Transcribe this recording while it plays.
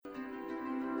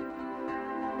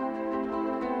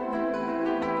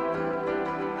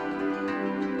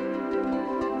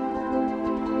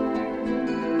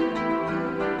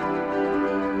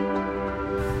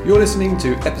You're listening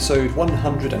to episode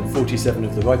 147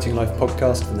 of the Writing Life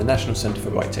podcast from the National Centre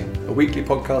for Writing, a weekly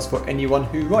podcast for anyone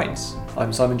who writes.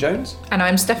 I'm Simon Jones. And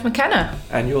I'm Steph McKenna.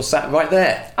 And you're sat right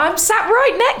there. I'm sat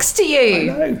right next to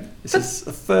you. I know. This is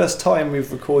the first time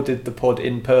we've recorded the pod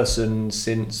in person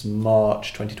since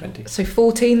March 2020. So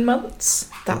 14 months?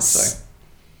 That's so.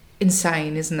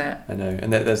 Insane, isn't it? I know.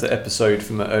 And there's the episode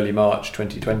from early March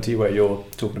 2020 where you're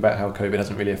talking about how COVID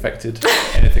hasn't really affected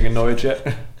anything in Norwich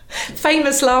yet.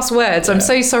 Famous last words. I'm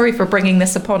so sorry for bringing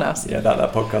this upon us. Yeah,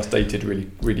 that podcast dated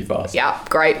really fast. Yeah,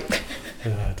 great.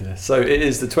 Oh dear. So it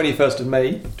is the 21st of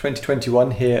May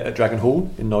 2021 here at Dragon Hall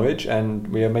in Norwich, and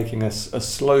we are making a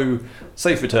slow,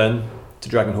 safe return to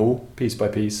Dragon Hall, piece by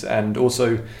piece, and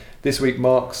also this week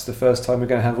marks the first time we're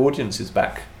going to have audiences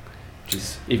back, which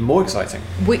is even more exciting.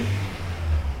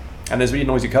 And there's really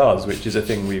noisy cars, which is a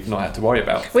thing we've not had to worry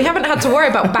about. We haven't had to worry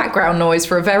about background noise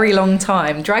for a very long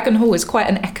time. Dragon Hall is quite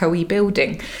an echoey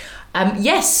building.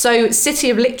 So City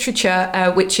of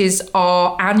Literature, which is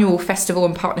our annual festival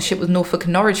in partnership with Norfolk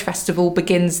and Norwich Festival,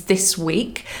 begins this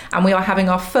week. And we are having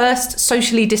our first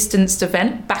socially distanced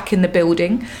event back in the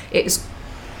building. I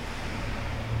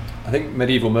think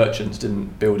Medieval Merchants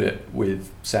didn't build it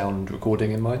with sound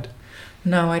recording in mind.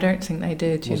 No, I don't think they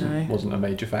did, Wasn't a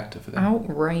major factor for them.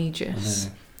 Outrageous.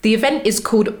 The event is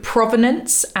called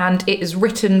Provenance, and it is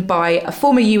written by a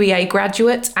former UEA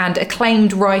graduate and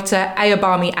acclaimed writer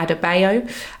Ayobami Adebayo.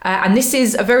 And this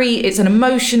is it's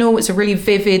a really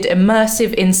vivid,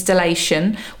 immersive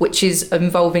installation, which is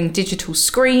involving digital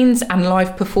screens and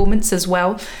live performance as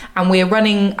well. And we're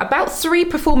running about 3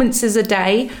 performances a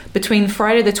day between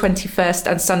Friday the 21st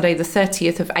and Sunday the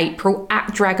 30th of April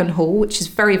at Dragon Hall, which is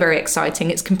very, very exciting.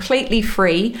 It's completely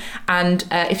free. And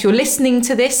if you're listening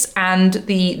to this and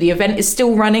the event is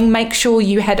still running, make sure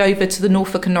you head over to the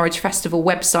Norfolk and Norwich Festival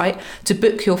website to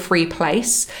book your free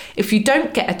place. If you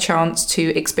don't get a chance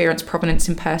to experience Provenance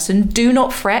in person, do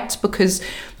not fret, because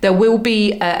there will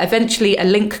be eventually a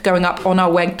link going up on our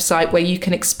website where you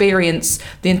can experience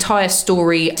the entire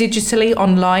story digitally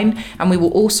online. And we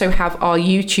will also have our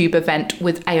YouTube event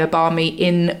with Ayobami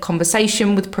in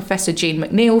conversation with Professor Jean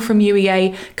McNeill from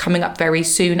UEA coming up very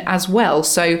soon as well.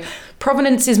 So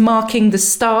Provenance is marking the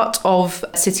start of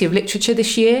City of Literature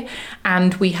this year,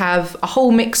 and we have a whole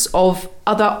mix of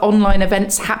other online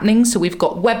events happening. So we've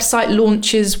got website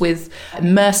launches with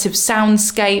immersive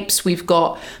soundscapes. We've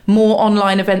got more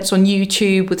online events on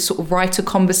YouTube with sort of writer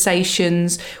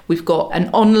conversations. We've got an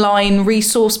online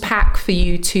resource pack for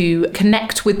you to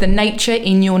connect with the nature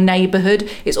in your neighbourhood.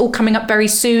 It's all coming up very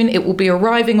soon. It will be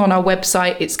arriving on our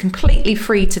website. It's completely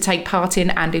free to take part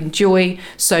in and enjoy.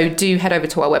 So do head over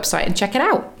to our website and check it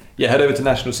out. Yeah, head over to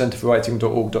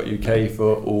nationalcentreforwriting.org.uk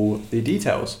for all the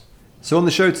details. So on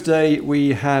the show today,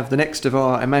 we have the next of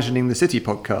our Imagining the City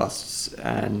podcasts.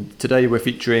 And today we're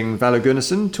featuring Valur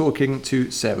Gunnarsson talking to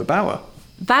Sarah Bower.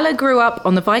 Valur grew up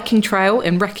on the Viking Trail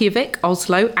in Reykjavik,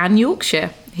 Oslo and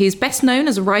Yorkshire. He is best known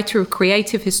as a writer of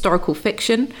creative historical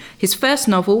fiction. His first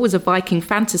novel was a Viking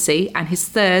fantasy, and his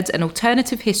third an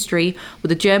alternative history where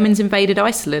the Germans invaded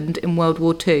Iceland in World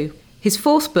War II. His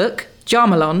fourth book,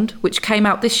 Jarmalond, which came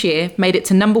out this year, made it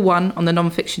to number 1 on the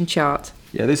non-fiction chart.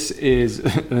 Yeah, this is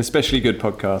an especially good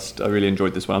podcast. I really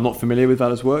enjoyed this one. I'm not familiar with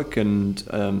Valur's work, and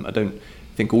I don't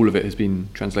think all of it has been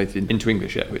translated into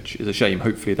English yet, which is a shame.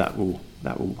 Hopefully that will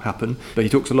happen. But he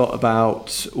talks a lot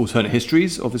about alternate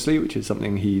histories, obviously, which is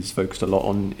something he's focused a lot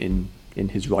on in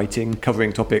his writing,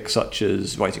 covering topics such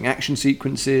as writing action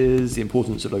sequences, the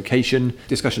importance of location,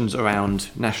 discussions around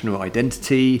national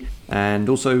identity, and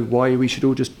also why we should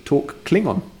all just talk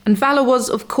Klingon. And Valur was,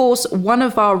 of course, one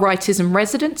of our writers in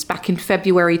residence back in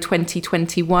February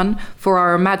 2021 for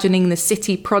our Imagining the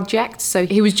City project. So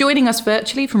he was joining us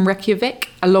virtually from Reykjavik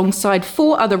alongside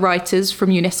 4 other writers from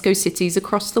UNESCO cities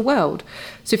across the world.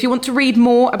 So if you want to read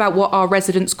more about what our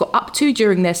residents got up to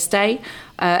during their stay,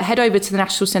 head over to the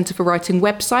National Centre for Writing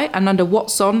website, and under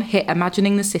What's On, hit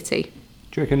Imagining the City.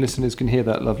 Do you reckon listeners can hear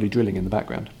that lovely drilling in the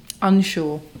background?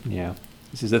 Unsure. Yeah.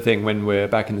 This is the thing, when we're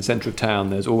back in the centre of town,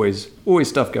 there's always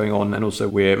stuff going on, and also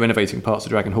we're renovating parts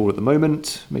of Dragon Hall at the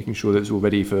moment, making sure that it's all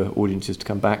ready for audiences to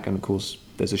come back, and of course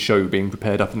there's a show being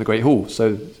prepared up in the Great Hall,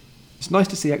 so it's nice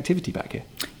to see activity back here.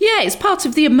 Yeah, it's part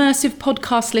of the immersive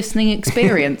podcast listening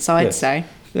experience, I'd say.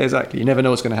 Yeah, exactly. You never know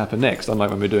what's going to happen next,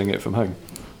 unlike when we're doing it from home.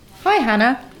 Hi,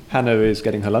 Hannah. Hannah is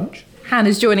getting her lunch.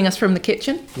 Hannah's joining us from the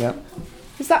kitchen. Yeah.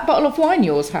 Is that bottle of wine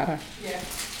yours, Hannah? Yeah.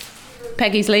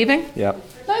 Peggy's leaving? Yeah.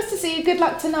 Nice to see you. Good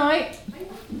luck tonight.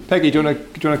 Peggy, do you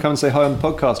want to come and say hi on the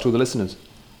podcast to all the listeners?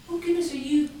 Oh goodness, are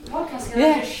you podcasting?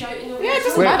 Yeah. Just shouting Yeah, it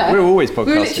doesn't matter. We're always podcasting.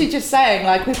 We're literally just saying,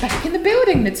 like, we're back in the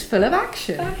building and it's full of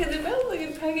action. Back in the building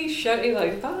and Peggy shouting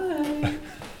like, bye.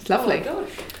 It's lovely. Oh my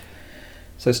gosh.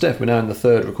 So Steph, we're now in the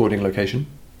third recording location.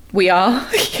 We are,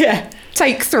 yeah.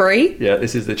 Take 3. Yeah,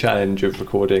 this is the challenge of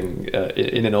recording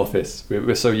in an office.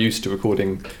 We're so used to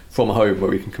recording from home where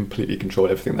we can completely control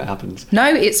everything that happens.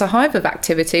 No, it's a hive of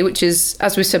activity, which is,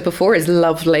 as we said before, is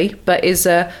lovely, but is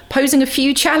posing a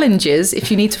few challenges if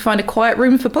you need to find a quiet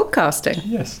room for podcasting.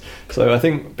 Yes. So I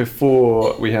think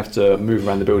before we have to move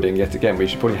around the building yet again, we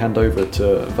should probably hand over to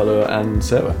Valur and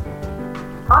Sarah.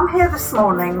 I'm here this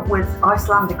morning with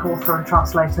Icelandic author and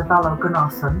translator Valur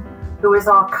Gunnarsson, who is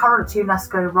our current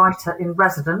UNESCO writer in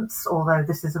residence, although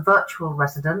this is a virtual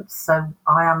residence. So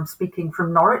I am speaking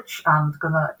from Norwich, and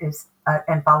Gunnar is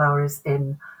and Valur is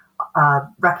in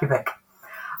Reykjavik.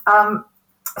 Valur,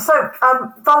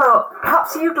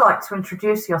 perhaps you'd like to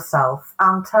introduce yourself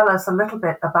and tell us a little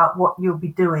bit about what you'll be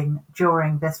doing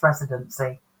during this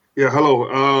residency. Yeah,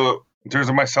 hello. In terms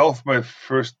of myself, my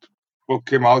first book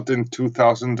came out in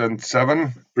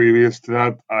 2007. Previous to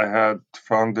that, I had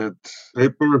founded a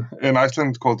paper in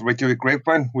Iceland called Reykjavik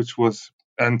Grapevine, which was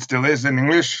and still is in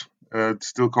English. It's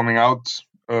still coming out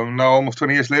now almost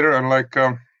 20 years later, unlike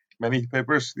many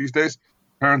papers these days.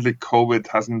 Apparently, COVID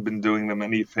hasn't been doing them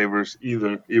any favors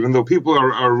either, even though people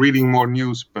are reading more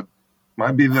news, but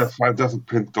might be the fight doesn't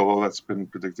print, although that's been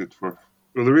predicted for.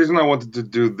 Well, the reason I wanted to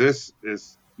do this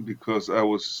is because I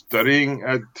was studying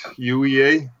at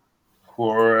UEA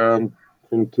from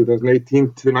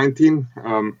 2018 to 19.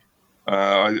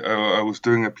 I was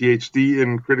doing a PhD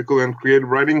in critical and creative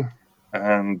writing,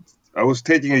 and I was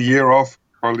taking a year off,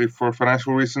 partly for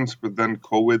financial reasons, but then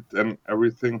COVID and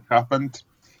everything happened.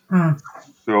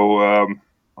 So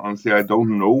honestly, I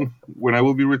don't know when I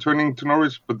will be returning to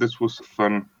Norwich, but this was a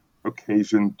fun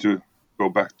occasion to go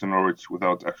back to Norwich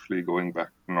without actually going back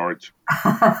to Norwich.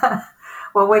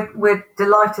 Well, we're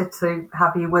delighted to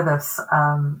have you with us,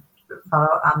 and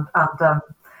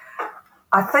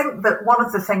I think that one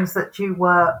of the things that you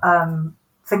were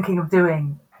thinking of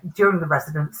doing during the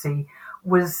residency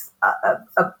was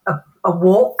a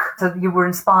walk. So you were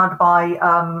inspired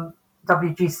by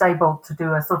W.G. Sebald to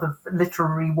do a sort of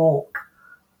literary walk.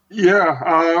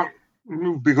 Yeah,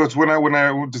 because when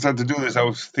I decided to do this, I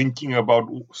was thinking about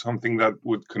something that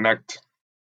would connect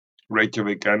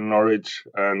Reykjavik and Norwich.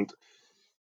 And,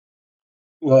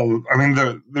 well, I mean,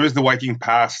 there is the Viking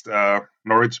past.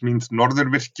 Norwich means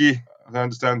Norðurvirki, as I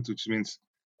understand, which means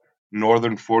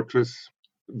northern fortress.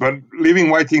 But leaving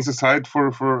Vikings aside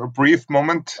for a brief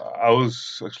moment, I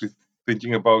was actually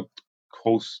thinking about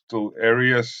coastal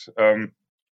areas. I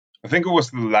think it was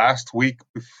the last week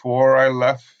before I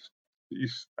left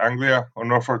East Anglia or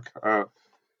Norfolk. I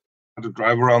had to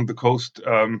drive around the coast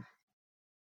and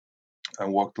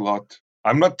walked a lot.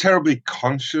 I'm not terribly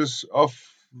conscious of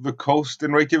the coast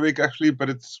in Reykjavik, actually, but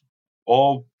it's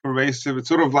all pervasive. It's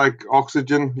sort of like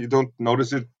oxygen. You don't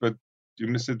notice it, but you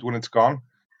miss it when it's gone.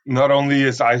 Not only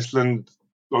is Iceland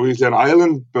obviously an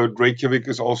island, but Reykjavik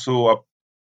is also a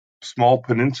small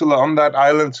peninsula on that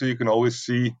island, so you can always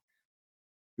see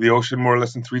the ocean more or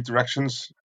less in 3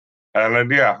 directions. And then,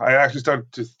 yeah, I actually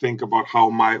started to think about how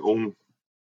my own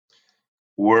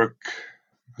work,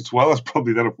 as well as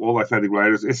probably that of all Icelandic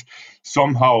writers, is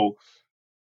somehow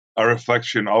a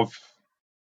reflection of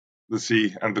the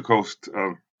sea and the coast,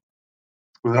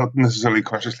 without necessarily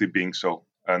consciously being so.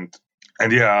 And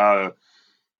yeah,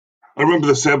 I remember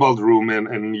the Sebald room in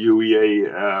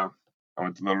UEA. I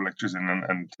went to a lot of lectures in,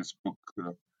 and his book,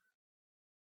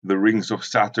 The Rings of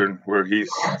Saturn, where he's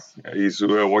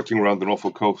walking around the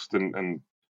Norfolk coast and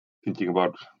thinking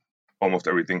about almost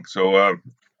everything. So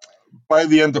by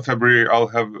the end of February, I'll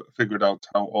have figured out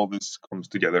how all this comes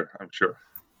together, I'm sure.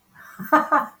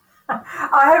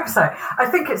 I hope so. I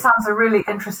think it sounds a really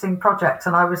interesting project,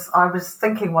 and I was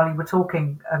thinking while you were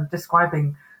talking and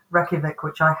describing Reykjavik,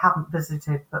 which I haven't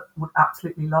visited but would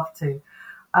absolutely love to,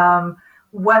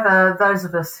 whether those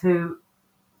of us who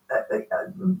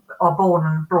are born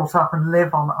and brought up and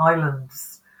live on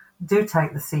islands do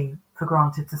take the sea for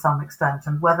granted to some extent,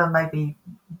 and whether maybe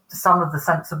some of the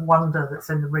sense of wonder that's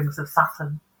in the Rings of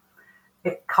Saturn,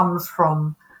 it comes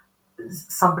from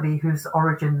somebody whose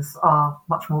origins are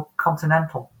much more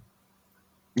continental.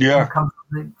 Yeah. It comes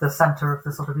from the centre of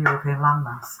the sort of European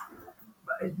landmass.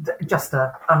 Just an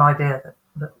idea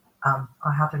that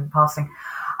I had in passing.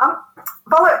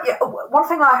 Valur, one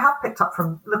thing I have picked up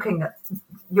from looking at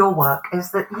your work is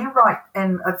that you write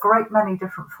in a great many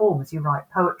different forms. You write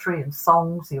poetry and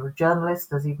songs. You're a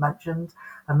journalist, as you've mentioned,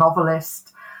 a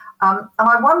novelist. And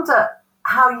I wonder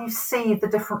how you see the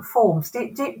different forms.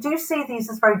 Do you see these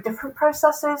as very different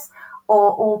processes,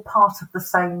 or all part of the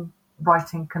same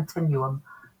writing continuum?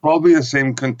 Probably the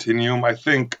same continuum. I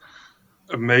think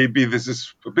maybe this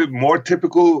is a bit more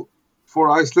typical for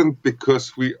Iceland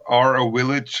because we are a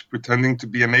village pretending to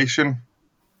be a nation,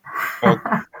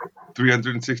 about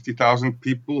 360,000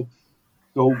 people.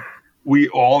 So we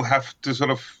all have to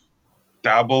sort of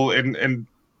dabble in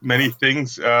many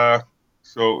things.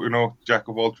 So, jack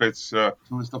of all trades,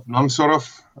 tourist of none, sort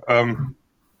of.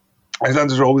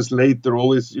 Icelanders are always late. They're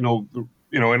always,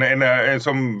 in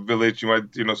some village, you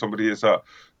might, somebody is a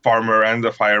farmer and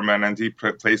a fireman, and he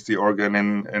plays the organ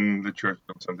in the church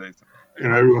on Sundays.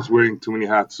 Everyone's wearing too many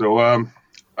hats. So,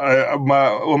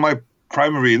 my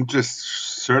primary interest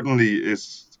certainly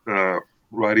is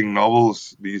writing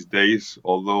novels these days.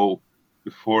 Although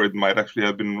before it might actually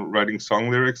have been writing song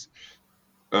lyrics.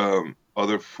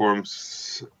 Other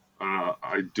forms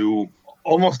I do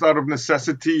almost out of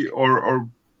necessity or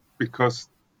because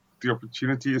the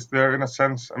opportunity is there in a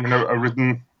sense. I mean, I've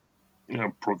written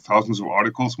thousands of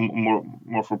articles,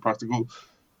 more for practical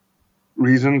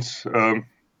reasons,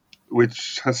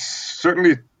 which has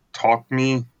certainly taught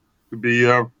me to be,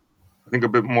 I think, a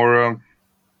bit more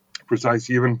precise,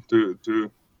 even to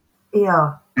be.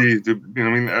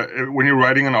 When you're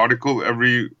writing an article,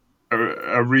 every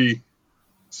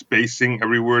spacing,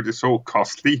 every word is so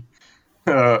costly,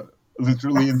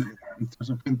 literally in terms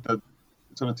of print, that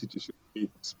it sort of teaches you to be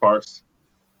sparse.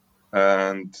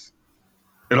 And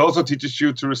it also teaches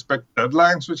you to respect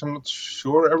deadlines, which I'm not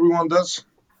sure everyone does.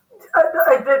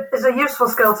 It's a useful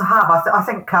skill to have. I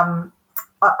think,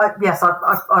 yes, it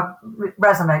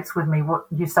resonates with me what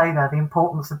you say there, the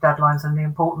importance of deadlines and the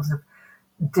importance of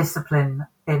discipline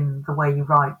in the way you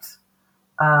write,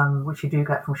 which you do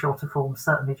get from shorter forms,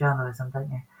 certainly journalism, don't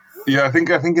you? Yeah, I think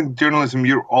in journalism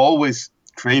you're always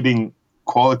trading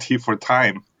quality for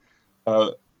time,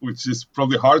 which is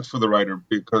probably hard for the writer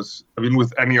because,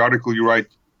 with any article you write,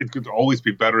 it could always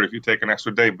be better if you take an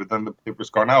extra day, but then the paper's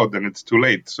gone out and it's too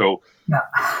late. So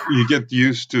you get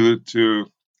used to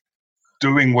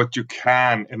doing what you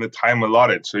can in the time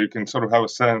allotted. So you can sort of have a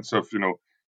sense of,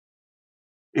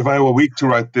 if I have a week to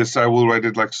write this, I will write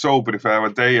it like so, but if I have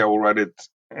a day, I will write it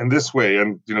in this way,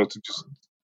 and, to just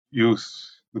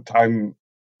use the time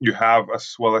you have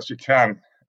as well as you can,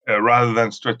 rather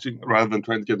than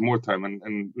trying to get more time.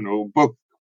 And a book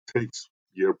takes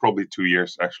a year, probably 2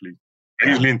 years, actually. I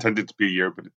usually intend it to be a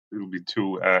year, but it'll be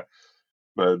 2.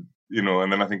 But,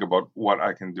 and then I think about what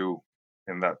I can do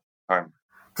in that time.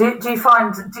 Do you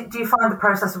find the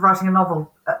process of writing a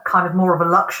novel kind of more of a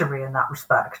luxury in that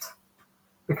respect?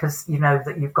 Because you know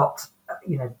that you've got,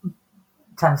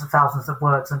 tens of thousands of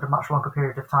words and a much longer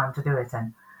period of time to do it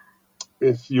in.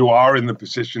 If you are in the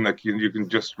position that you can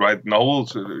just write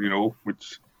novels,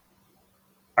 which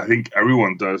I think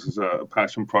everyone does as a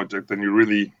passion project, then you're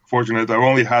really fortunate. I've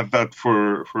only had that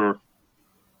for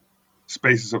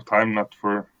spaces of time, not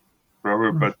for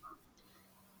forever. But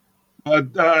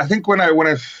I think when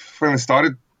I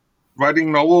started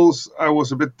writing novels, I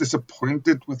was a bit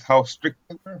disappointed with how strict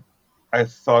they were. I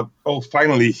thought, oh,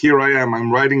 finally, here I am.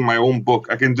 I'm writing my own book.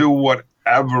 I can do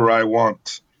whatever I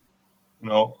want.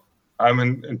 I'm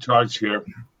in charge here.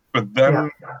 But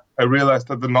then I realized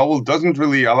that the novel doesn't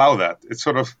really allow that.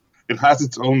 It has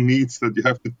its own needs that you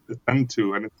have to attend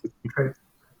to. And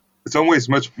it's always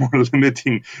much more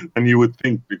limiting than you would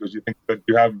think, because you think that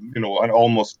you have, an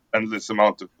almost endless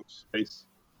amount of space.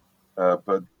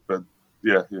 But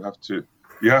yeah, you have to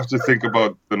think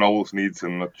about the novel's needs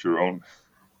and not your own.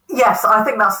 Yes, I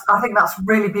think that's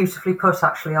really beautifully put.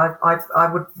 Actually,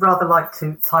 I would rather like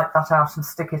to type that out and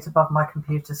stick it above my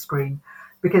computer screen,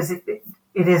 because it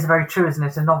is very true, isn't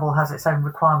it? A novel has its own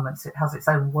requirements, it has its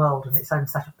own world and its own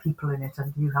set of people in it,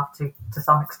 and you have to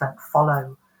some extent,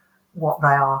 follow what they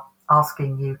are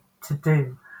asking you to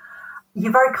do.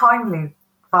 You very kindly,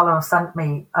 Valur, sent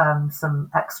me some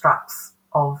extracts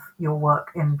of your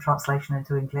work in translation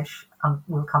into English, and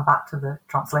we'll come back to the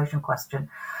translation question.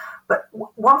 But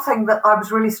one thing that I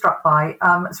was really struck by,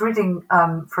 is reading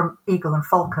from Eagle and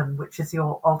Falcon, which is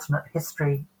your alternate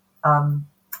history,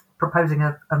 proposing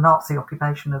a Nazi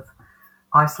occupation of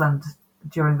Iceland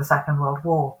during the Second World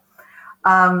War,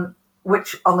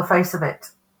 which on the face of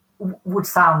it would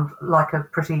sound like a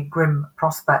pretty grim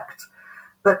prospect.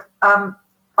 But I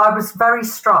was very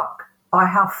struck by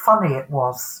how funny it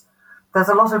was. There's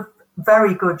a lot of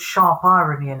very good, sharp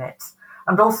irony in it,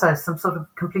 and also some sort of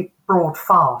complete broad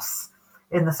farce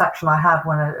in the section I had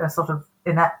when a sort of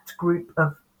inept group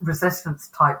of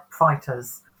resistance-type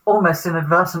fighters almost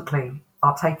inadvertently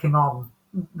are taking on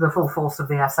the full force of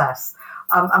the SS.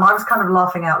 And I was kind of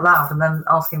laughing out loud and then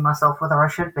asking myself whether I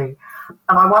should be.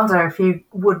 And I wonder if you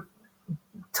would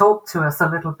talk to us a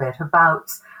little bit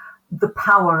about the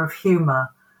power of humour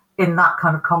in that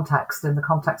kind of context, in the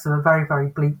context of a very, very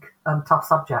bleak and tough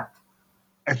subject?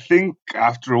 I think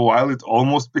after a while it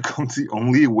almost becomes the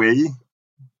only way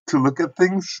to look at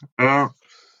things.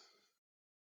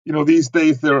 These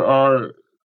days there are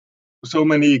so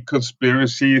many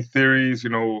conspiracy theories. I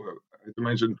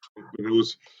mentioned there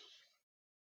was,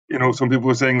 some people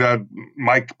were saying that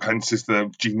Mike Pence is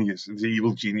the genius, the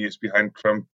evil genius behind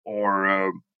Trump,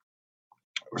 or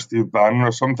Steve Bannon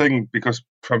or something, because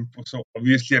Trump was so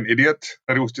obviously an idiot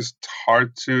that it was just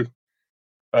hard to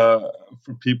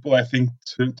for people, I think,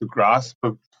 to grasp.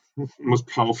 But the most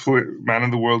powerful man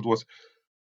in the world was,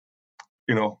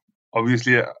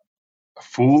 obviously a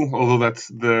fool. Although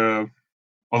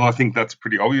I think that's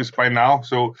pretty obvious by now.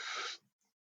 So,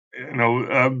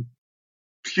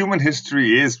 human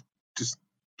history is just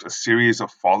a series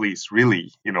of follies,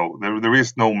 really. There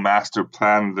is no master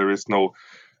plan. There is no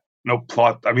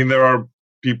plot. I mean, there are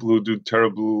people who do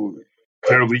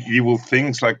terribly evil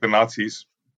things like the Nazis.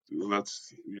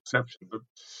 That's the exception. But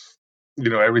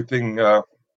everything.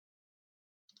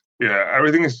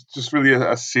 Everything is just really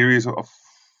a series of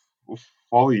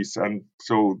follies, and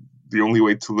so the only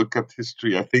way to look at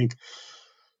history, I think,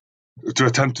 to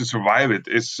attempt to survive it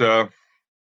is,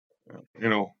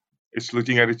 it's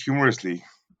looking at it humorously.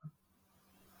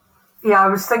 Yeah, I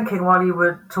was thinking while you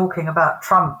were talking about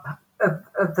Trump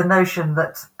of the notion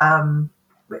that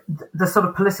the sort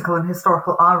of political and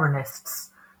historical ironists,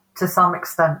 to some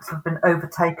extent, have been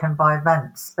overtaken by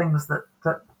events, things that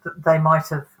they might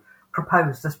have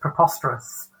proposed as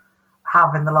preposterous,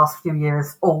 have in the last few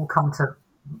years all come to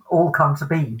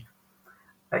be.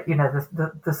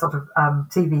 The sort of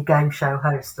TV game show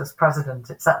host as president,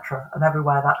 etc., and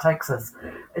everywhere that takes us,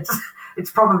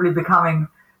 it's probably becoming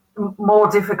more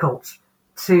difficult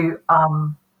to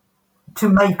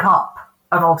make up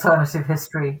an alternative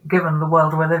history given the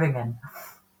world we're living in.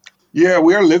 Yeah,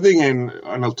 we are living in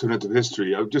an alternative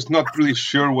history. I'm just not really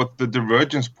sure what the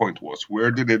divergence point was.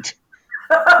 Where did it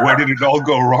all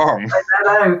go wrong? I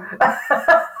don't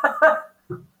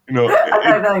know.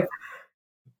 I don't know.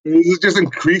 It's just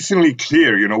increasingly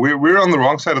clear. We're on the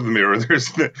wrong side of the mirror.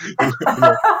 It's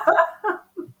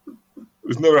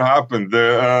never happened.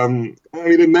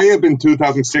 It may have been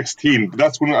 2016, but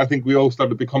that's when I think we all started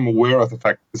to become aware of the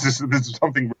fact this is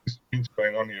something very strange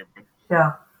going on here. But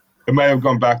yeah, it may have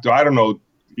gone back to, I don't know,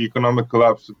 the economic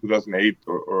collapse of 2008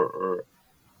 or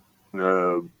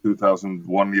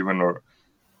 2001 even, or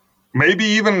maybe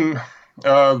even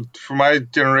for my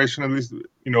generation at least,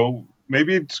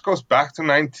 maybe it just goes back to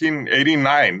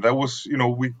 1989. That was,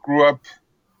 we grew up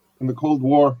in the Cold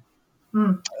War.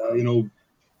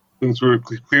 Things were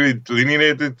clearly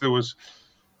delineated. There was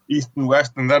East and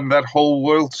West, and then that whole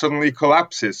world suddenly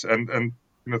collapses, and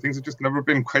things have just never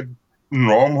been quite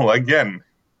normal again.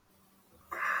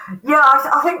 Yeah,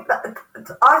 I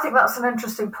think that's an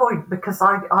interesting point, because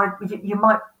you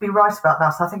might be right about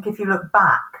that. I think if you look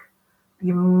back,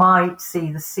 you might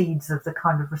see the seeds of the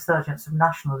kind of resurgence of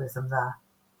nationalism there.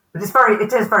 But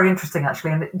it is very interesting,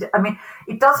 actually. And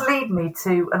it does lead me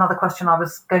to another question I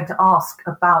was going to ask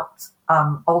about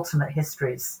alternate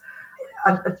histories.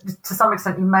 And to some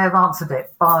extent, you may have answered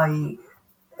it by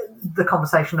the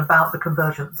conversation about the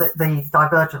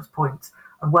divergence point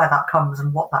and where that comes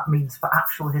and what that means for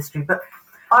actual history. But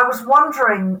I was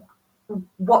wondering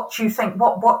what you think,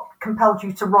 what compelled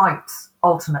you to write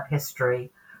alternate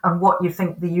history, and what you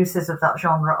think the uses of that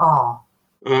genre are.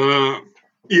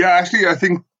 Actually, I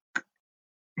think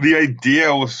the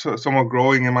idea was somewhat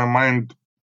growing in my mind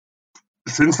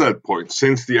since that point,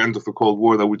 since the end of the Cold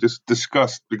War that we just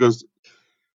discussed, because,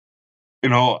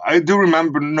 I do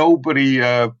remember nobody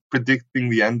predicting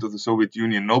the end of the Soviet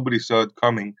Union. Nobody saw it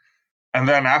coming. And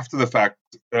then after the fact,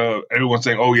 everyone's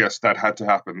saying, oh, yes, that had to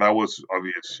happen. That was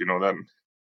obvious, then,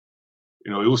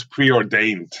 it was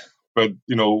preordained. But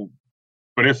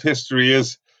if history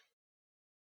is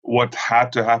what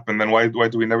had to happen, then why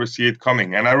do we never see it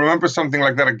coming? And I remember something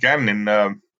like that again in,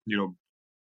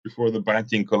 before the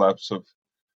banking collapse of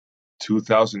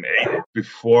 2008.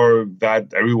 Before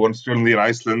that, everyone, certainly in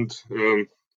Iceland, in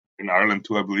Ireland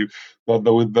too, I believe, thought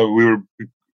that we were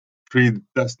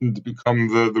predestined to become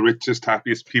the richest,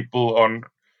 happiest people on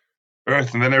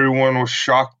Earth. And then everyone was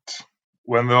shocked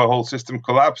when the whole system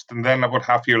collapsed. And then about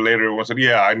half a year later, everyone said,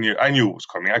 yeah, I knew it was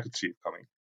coming. I could see it coming.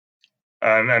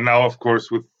 And now, of course,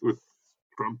 with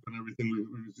Trump and everything,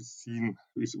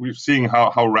 we've seen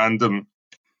how random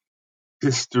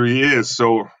history is.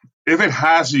 So if it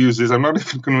has uses, I'm not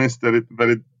even convinced that it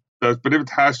does, but if it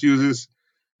has uses,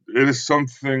 it is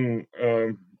something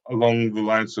along the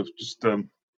lines of just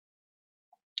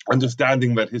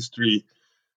understanding that history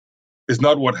is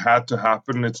not what had to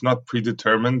happen. It's not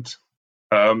predetermined.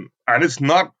 And it's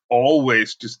not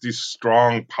always just these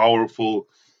strong, powerful,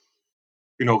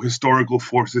 historical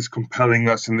forces compelling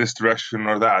us in this direction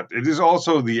or that. It is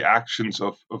also the actions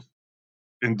of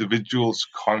individuals,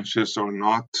 conscious or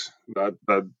not, that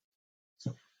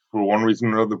for one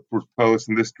reason or another propel us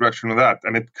in this direction or that.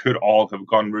 And it could all have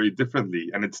gone very differently,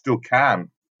 and it still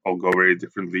can all go very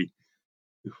differently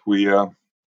if we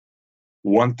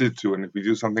wanted to, and if we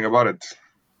do something about it.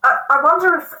 I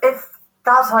wonder if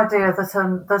that idea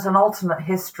that an alternate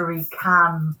history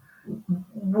can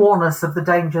warn us of the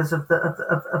dangers of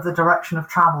the direction of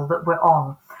travel that we're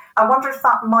on. I wonder if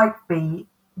that might be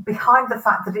behind the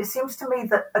fact that it seems to me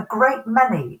that a great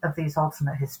many of these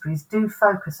alternate histories do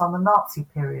focus on the Nazi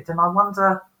period. And I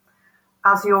wonder,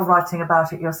 as you're writing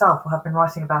about it yourself, or have been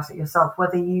writing about it yourself,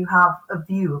 whether you have a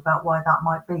view about why that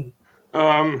might be.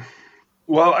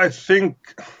 Well, I think,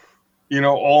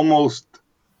 almost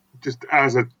just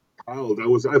as a child,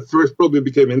 I first probably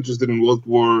became interested in World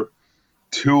War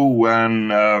II when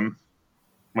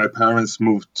my parents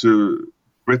moved to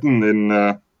Britain in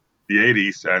the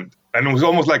 80s, and it was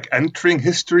almost like entering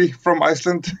history from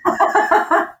Iceland,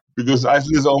 because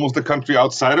Iceland is almost a country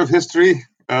outside of history,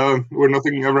 where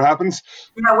nothing ever happens.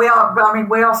 We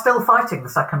are still fighting the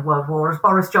Second World War, as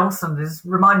Boris Johnson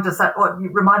reminds us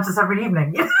every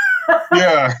evening.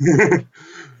 Yeah,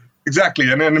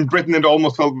 exactly. And in Britain, it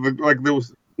almost felt like there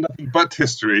was nothing but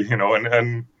history,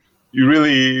 and you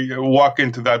really walk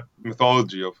into that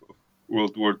mythology of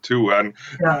World War II. And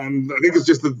I think it's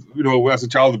just that, as a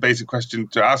child, the basic question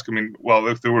to ask, well,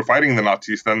 if they were fighting the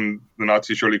Nazis, then the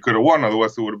Nazis surely could have won.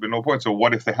 Otherwise, there would have been no point. So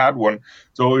what if they had won?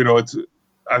 So,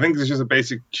 I think it's just a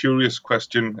basic curious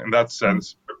question in that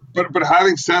sense. But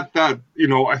having said that,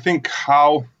 I think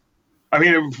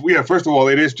first of all,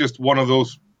 it is just one of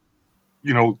those,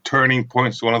 turning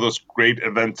points, one of those great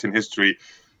events in history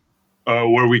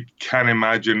where we can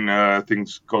imagine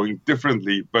things going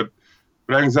differently. But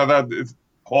having said that, it's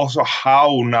also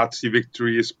how Nazi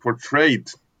victory is portrayed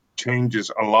changes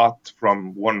a lot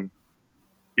from one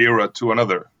era to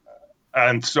another.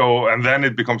 And then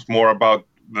it becomes more about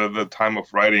the time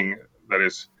of writing. That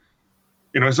is,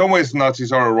 in some ways,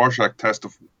 Nazis are a Rorschach test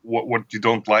of what you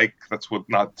don't like. That's what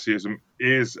Nazism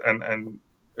is. And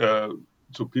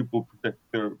so people project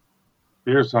their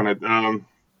fears on it.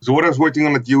 So what I was working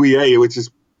on at UEA, which is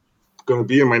going to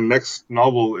be in my next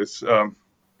novel, is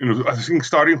I think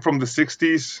starting from the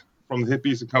 60s, from the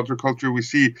hippies and counterculture, we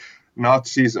see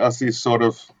Nazis as these sort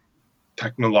of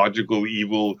technological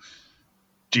evil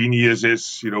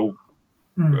geniuses,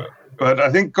 But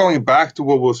I think going back to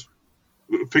what was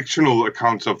fictional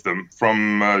accounts of them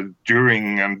from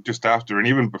during and just after and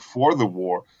even before the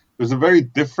war, there's a very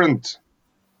different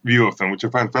view of them, which I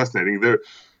find fascinating.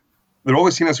 They're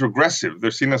always seen as regressive.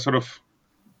 They're seen as sort of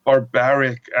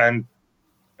barbaric, and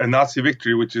a Nazi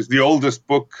victory, which is the oldest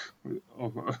book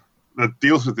that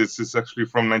deals with this, is actually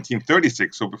from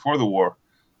 1936, so before the war,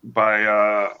 by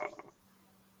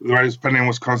the writer's pen name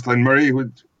was Constantine Murray,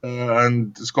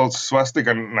 and it's called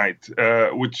Swastika Night,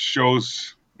 which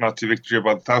shows Nazi victory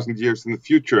about 1,000 years in the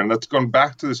future, and that's gone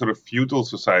back to the sort of feudal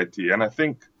society. And I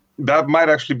think that might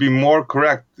actually be more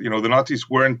correct. The Nazis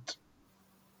weren't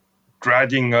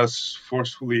dragging us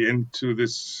forcefully into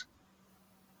this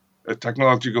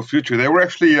technological future. They were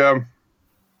actually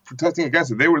protesting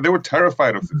against it. They were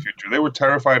terrified of the future. They were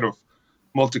terrified of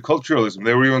multiculturalism.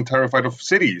 They were even terrified of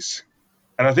cities.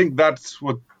 And I think that's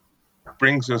what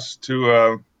brings us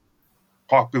to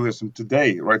populism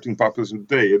today, right-wing populism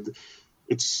today.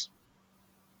 It's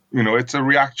a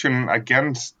reaction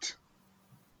against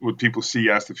what people see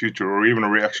as the future, or even a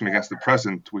reaction against the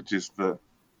present, which is the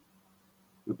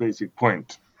basic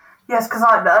point. Yes, because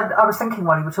I was thinking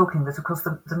while you were talking that, of course,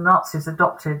 the Nazis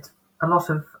adopted a lot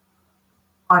of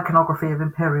iconography of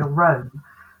Imperial Rome,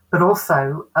 but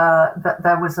also that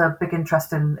there was a big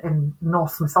interest in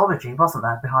Norse mythology, wasn't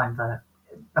there,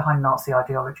 behind Nazi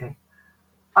ideology?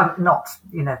 Not,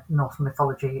 Norse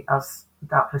mythology as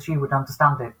doubtless you would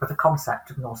understand it, but the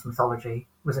concept of Norse mythology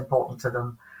was important to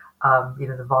them,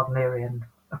 the Wagnerian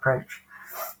approach.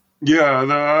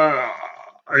 Yeah,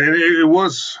 it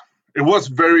was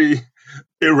very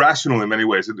irrational in many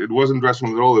ways. It wasn't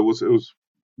rational at all. It was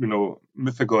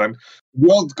mythical. And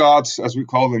world gods, as we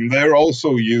call them, they're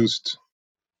also used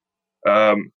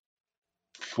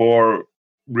for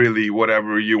really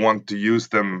whatever you want to use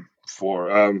them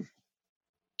for.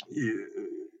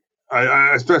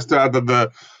 I stress to add that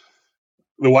the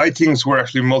Vikings were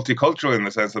actually multicultural in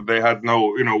the sense that they had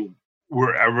no,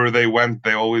 wherever they went,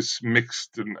 they always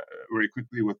mixed very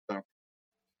quickly with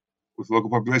local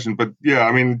population. But yeah,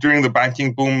 I mean, during the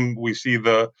banking boom, we see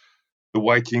the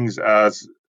Vikings as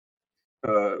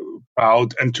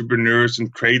proud entrepreneurs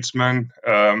and tradesmen.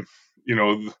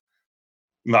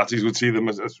 Nazis would see them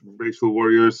as racial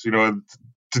warriors.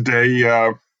 Today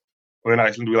in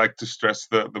Iceland, we like to stress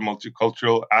the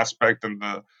multicultural aspect and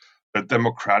the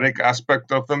democratic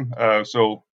aspect of them. I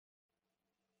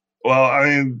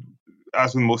mean,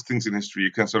 as with most things in history,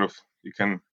 you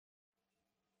can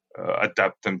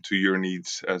adapt them to your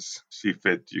needs as see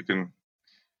fit. You can,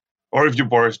 or if you're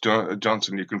Boris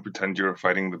Johnson, you can pretend you're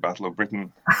fighting the Battle of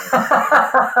Britain.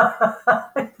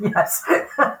 Yes,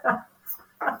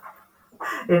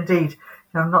 indeed.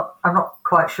 I'm not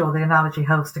quite sure the analogy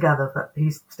holds together, but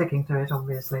he's sticking to it,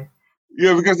 obviously.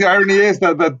 Yeah, because the irony is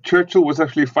that Churchill was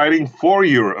actually fighting for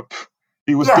Europe.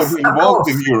 He was getting involved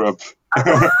in Europe.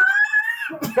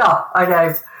 Yeah, I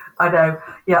know.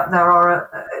 Yeah, there are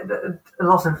a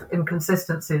lot of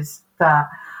inconsistencies there.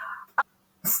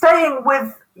 Staying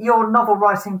with your novel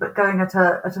writing, but going at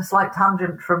a slight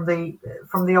tangent from the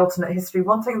alternate history,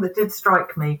 one thing that did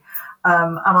strike me,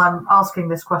 and I'm asking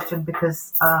this question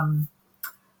because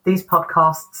these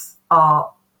podcasts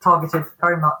are targeted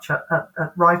very much at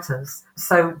writers.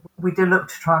 So we do look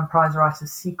to try and prise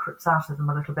writers' secrets out of them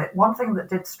a little bit. One thing that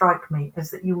did strike me is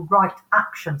that you write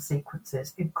action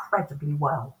sequences incredibly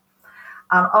well.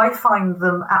 And I find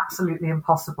them absolutely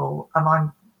impossible. And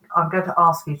I'm going to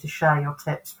ask you to share your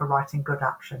tips for writing good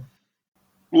action.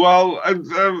 Well,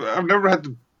 I've never had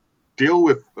to deal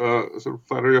with sort of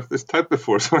flattery of this type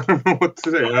before, so I don't know what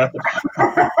to say.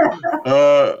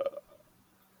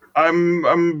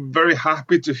 I'm very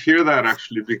happy to hear that,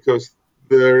 actually, because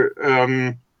there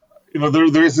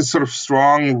is this sort of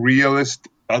strong realist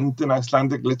bent in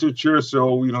Icelandic literature.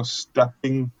 So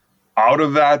stepping out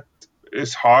of that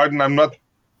is hard, and I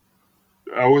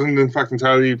wasn't in fact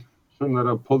entirely certain that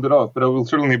I pulled it off, but I will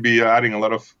certainly be adding a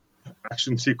lot of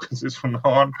action sequences from now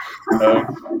on.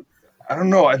 I don't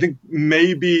know. I think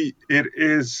maybe it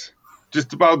is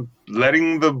just about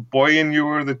letting the boy in you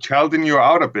or the child in you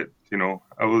out a bit.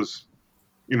 I was,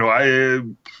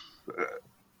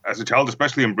 as a child,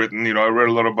 especially in Britain, I read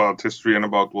a lot about history and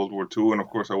about World War II, and of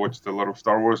course I watched a lot of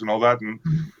Star Wars and all that,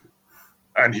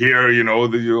 and here,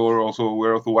 you're also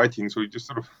aware of the Vikings, so you just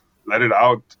sort of let it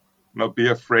out, not be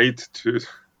afraid to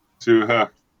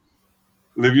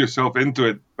live yourself into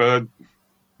it. But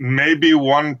maybe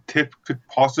one tip could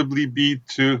possibly be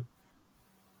to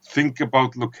think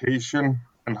about location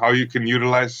and how you can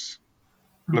utilize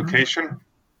location.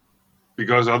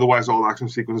 Because otherwise all action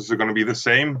sequences are going to be the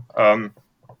same.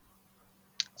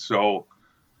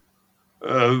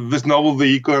 This novel, The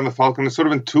Eagle and the Falcon, is sort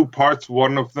of in two parts.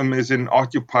 One of them is in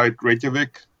occupied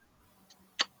Reykjavik,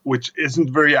 which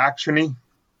isn't very actiony.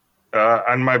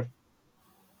 And my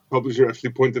publisher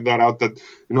actually pointed that out, that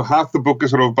half the book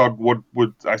is sort of about what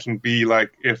would Iceland be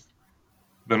like if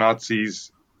the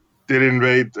Nazis did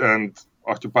invade and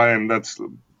occupy, and that's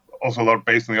also a lot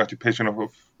based on the occupation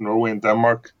of Norway and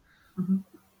Denmark.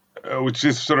 Which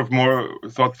is sort of more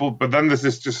thoughtful, but then there's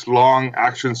this just long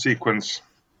action sequence,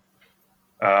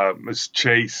 this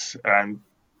chase, and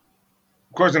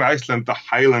of course in Iceland the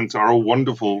highlands are a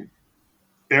wonderful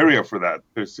area for that.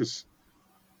 There's just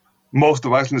most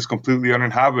of Iceland is completely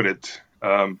uninhabited.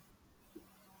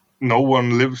 No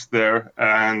one lives there,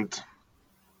 and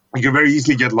you can very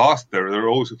easily get lost there. There are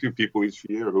always a few people each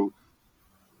year who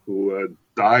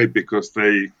die because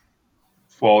they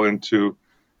fall into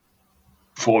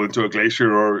a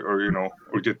glacier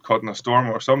or get caught in a storm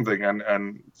or something,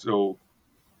 and so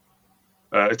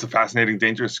it's a fascinating,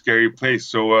 dangerous, scary place.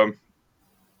 So I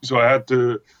had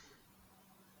to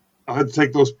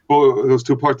take those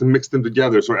two parts and mix them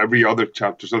together. So every other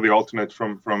chapter, so they alternate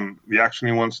from the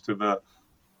actiony ones to the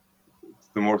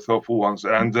more thoughtful ones,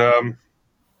 and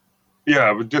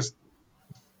but just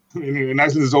in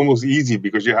Iceland it's almost easy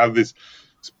because you have this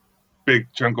big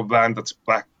chunk of land that's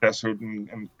black desert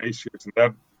and glaciers, and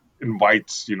that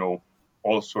invites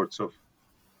all sorts of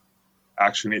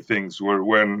actiony things. Where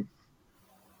when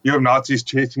you have Nazis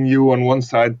chasing you on one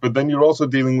side, but then you're also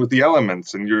dealing with the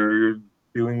elements, and you're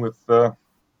dealing with the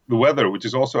weather, which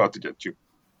is also out to get you.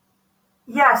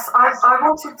 Yes, I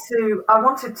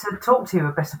wanted to talk to you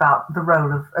a bit about the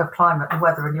role of climate and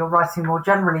weather in your writing more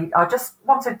generally. I just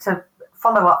wanted to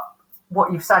follow up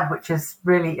what you've said, which is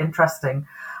really interesting.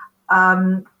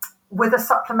 With a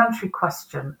supplementary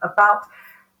question about,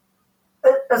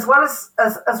 as well as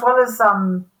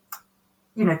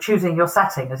choosing your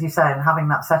setting, as you say, and having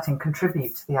that setting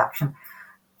contribute to the action.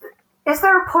 Is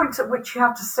there a point at which you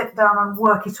have to sit down and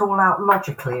work it all out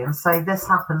logically and say this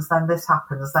happens, then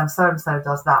so and so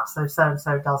does that, so and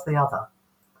so does the other?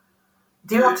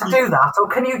 Do you have to do that, or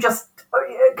can you just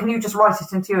write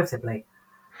it intuitively?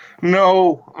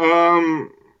 No,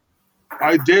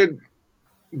 I did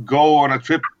go on a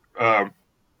trip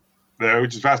there,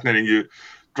 which is fascinating. You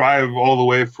drive all the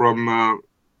way from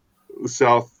the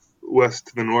southwest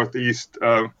to the northeast,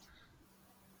 right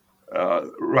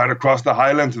across the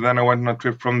highlands, and then I went on a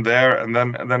trip from there, and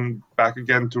then back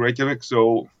again to Reykjavik.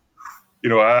 So,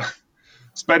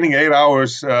 spending 8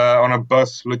 hours on a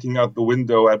bus looking out the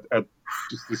window at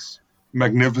just this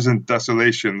magnificent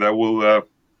desolation that will.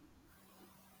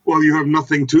 Well, you have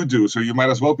nothing to do, so you might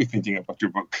as well be thinking about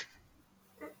your book.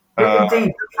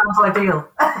 Indeed, that sounds ideal.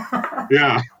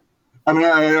 Yeah. And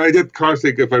I get car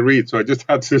sick if I read, so I just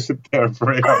had to sit there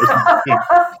for 8 hours.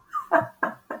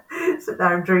 Sit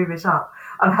there and dream it up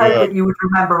and hope that you would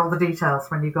remember all the details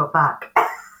when you got back.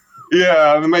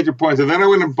 Yeah, the major points. And then I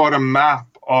went and bought a map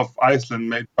of Iceland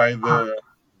made by the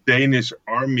Danish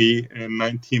army in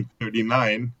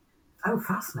 1939. Oh,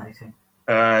 fascinating.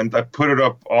 And I put it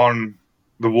up on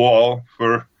the wall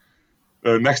for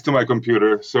next to my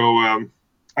computer. So,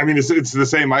 it's the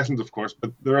same Iceland, of course,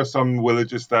 but there are some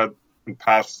villages and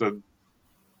paths that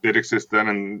did exist then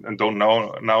and don't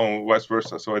know now, vice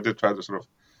versa. So I did try to sort of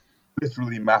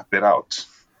literally map it out.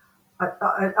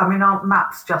 Aren't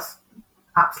maps just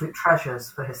absolute treasures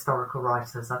for historical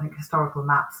writers? I think historical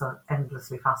maps are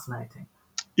endlessly fascinating.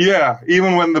 Yeah,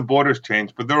 even when the borders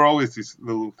change, but there are always these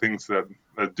little things that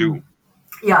do.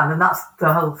 Yeah, and that's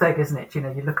the whole thing, isn't it?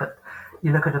 You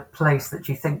look at a place that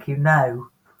you think you know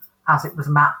as it was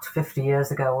mapped 50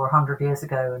 years ago or 100 years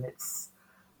ago, and it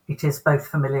is both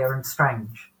familiar and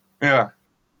strange. Yeah.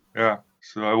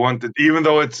 So I wanted, even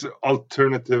though it's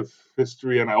alternative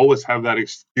history, and I always have that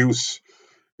excuse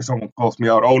if someone calls me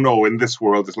out, oh no, in this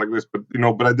world it's like this, but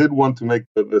I did want to make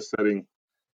the setting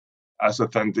as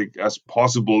authentic as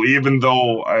possible, even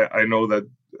though I know that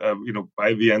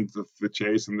by the end of the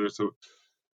chase and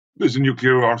there's a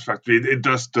nuclear arms factory, it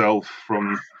does delve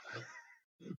from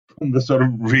the sort of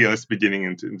realist beginning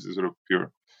into sort of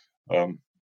pure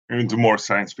into more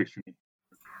science fiction.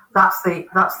 That's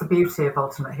the beauty of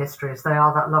alternate histories. They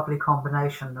are that lovely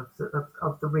combination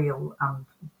of the real and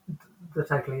the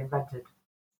totally invented.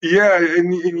 Yeah,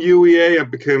 in UEA, I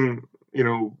became,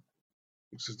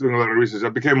 just doing a lot of research, I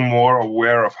became more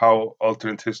aware of how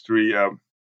alternate history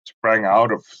sprang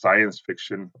out of science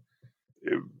fiction.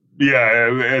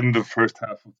 In the first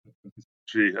half of the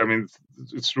history. I mean,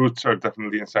 its roots are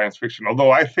definitely in science fiction,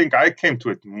 although I think I came to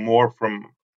it more from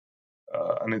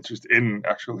an interest in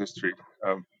actual history.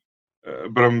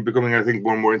 But I'm becoming, I think,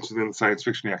 more and more interested in the science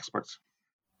fiction aspects.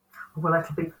 Well,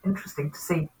 it'll be interesting to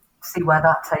see where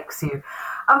that takes you.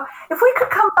 If we could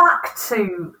come back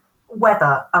to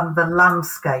weather and the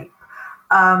landscape,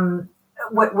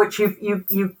 which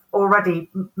you've already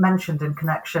mentioned in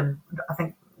connection, I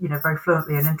think, very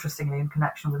fluently and interestingly in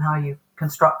connection with how you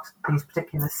construct these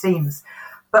particular scenes.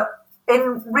 But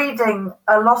in reading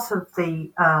a lot of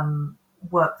the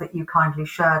work that you kindly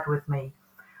shared with me,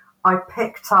 I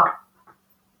picked up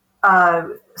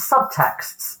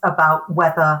subtexts about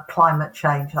weather, climate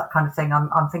change, that kind of thing.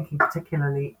 I'm thinking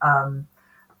particularly of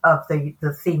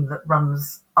the theme that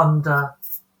runs under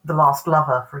The Last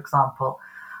Lover, for example.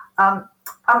 And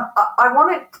I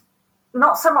wanted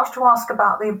not so much to ask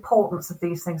about the importance of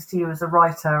these things to you as a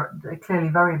writer. They're clearly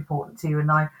very important to you.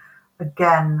 And I,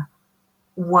 again,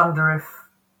 wonder if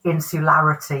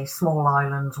insularity, small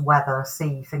islands, weather,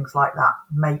 sea, things like that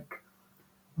make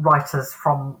writers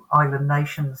from island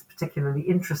nations particularly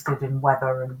interested in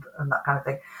weather and that kind of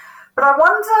thing. But I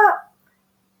wonder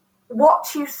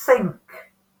what you think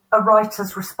a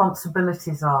writer's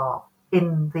responsibilities are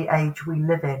in the age we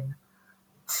live in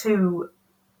to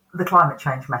the climate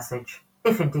change message,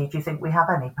 if indeed you think we have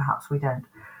any. Perhaps we don't.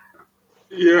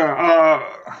 Yeah.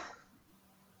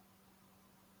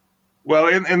 Well,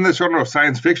 in the genre of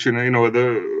science fiction,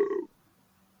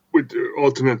 with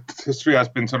alternate history has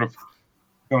been sort of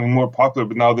becoming more popular,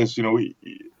 but now there's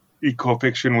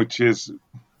eco-fiction, which is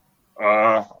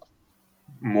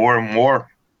more and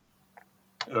more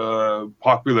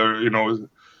popular. I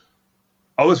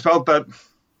always felt that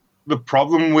the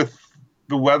problem with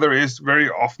the weather is very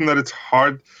often that it's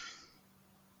hard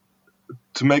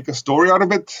to make a story out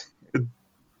of it. It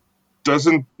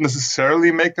doesn't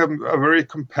necessarily make a very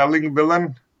compelling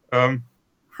villain.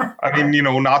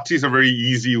 Nazis are very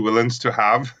easy villains to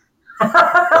have.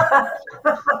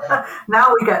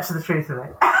 Now we get to the truth of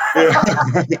it. Yeah.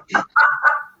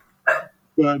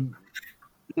 But,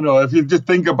 if you just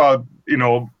think about,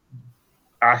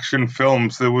 action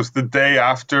films, there was The Day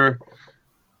After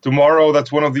Tomorrow.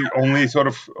 That's one of the only sort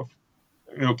of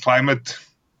climate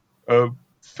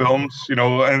films,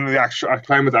 and the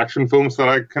climate action films that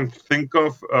I can think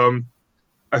of.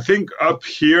 I think up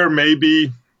here maybe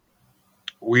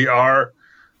we sort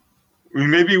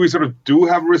of do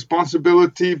have a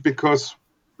responsibility because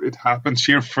it happens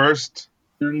here first.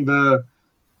 During the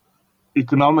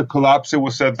economic collapse, it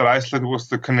was said that Iceland was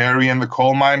the canary in the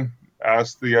coal mine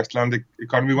as the Icelandic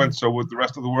economy went, so with the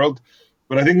rest of the world.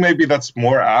 But I think maybe that's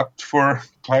more apt for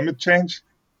climate change.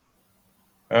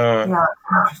 Yeah,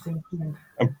 interesting.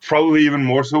 And probably even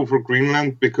more so for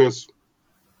Greenland because,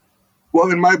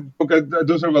 well, in my book, I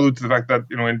do sort of allude to the fact that,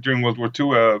 during World War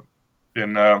II,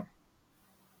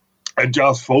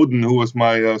 Giles Foden, who was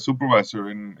my supervisor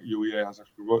in UEA, has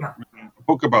actually written a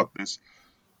book about this.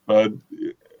 But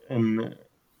in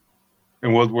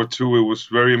World War II, it was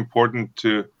very important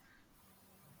to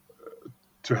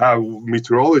have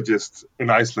meteorologists in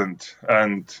Iceland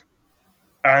and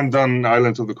on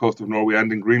islands of the coast of Norway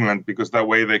and in Greenland, because that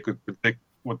way they could predict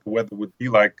what the weather would be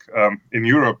like in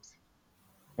Europe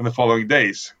in the following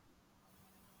days.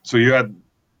 So you had,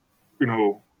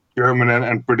 German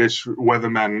and British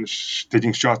weathermen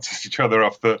taking shots at each other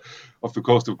off the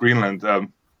coast of Greenland.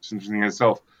 It's interesting in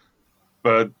itself.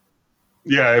 But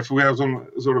yeah, if we have some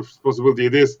sort of possibility,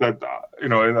 it is that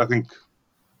I think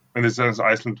in this sense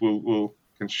Iceland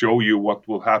can show you what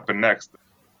will happen next.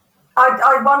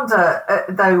 I wonder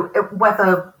though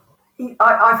whether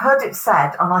I've heard it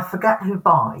said, and I forget who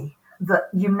by, that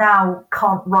you now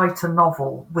can't write a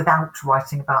novel without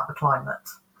writing about the climate.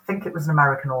 I think it was an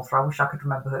American author. I wish I could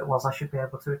remember who it was. I should be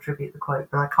able to attribute the quote,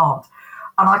 but I can't.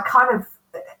 And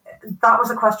that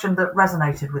was a question that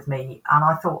resonated with me, and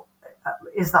I thought,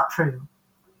 is that true?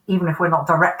 Even if we're not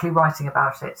directly writing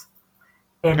about it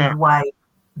in the way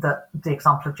that the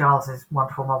example of Giles's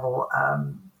wonderful novel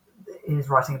is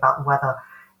writing about the weather,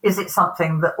 is it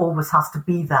something that always has to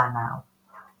be there now?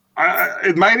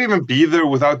 It might even be there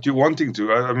without you wanting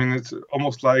to. I mean, it's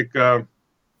almost like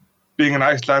being an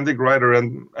Icelandic writer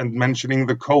and mentioning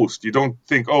the coast. You don't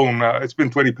think, oh, no, it's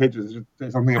been 20 pages, say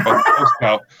something about the coast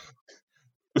now.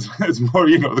 It's more,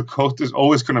 the coast is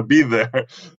always going to be there,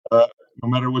 no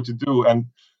matter what you do. And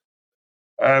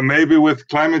maybe with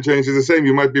climate change, it's the same.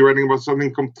 You might be writing about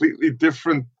something completely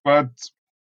different, but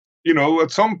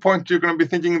at some point you're going to be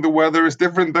thinking the weather is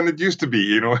different than it used to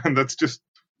be, and that's just,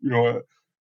 a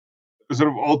sort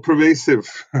of all-pervasive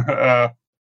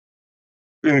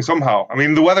thing somehow. I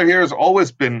mean, the weather here has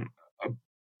always been a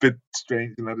bit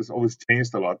strange, and that has always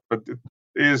changed a lot, but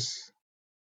it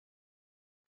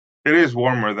is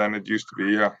warmer than it used to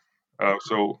be, yeah.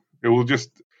 So it will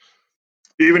just,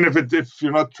 even if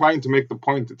you're not trying to make the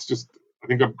point, it's just, I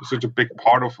think, such a big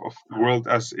part of the world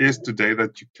as is today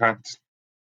that you can't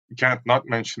not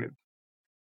mention it.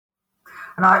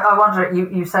 And I wonder,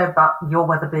 you say about your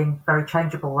weather being very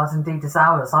changeable, as indeed is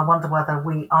ours. I wonder whether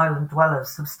we island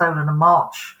dwellers have stolen a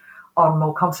march on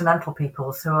more continental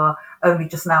peoples who are only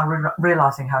just now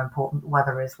realising how important the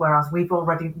weather is, whereas we've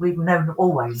known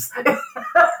always.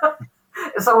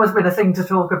 It's always been a thing to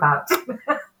talk about.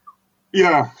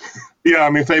 Yeah. I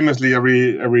mean, famously,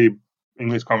 every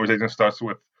English conversation starts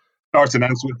and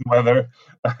ends with the weather,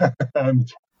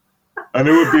 and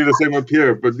it would be the same up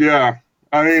here. But yeah,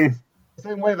 I mean, the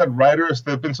same way that writers,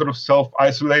 they've been sort of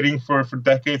self-isolating for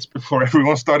decades before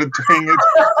everyone started doing it.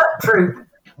 True.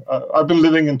 I've been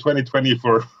living in 2020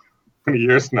 for 20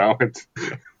 years now.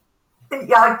 Yes,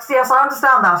 I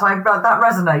understand that. That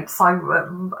resonates.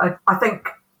 I think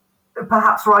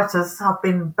perhaps writers have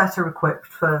been better equipped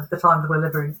for the time that we're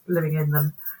living in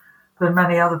than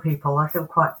many other people. I feel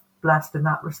quite blessed in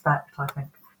that respect, I think.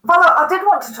 Valur, I did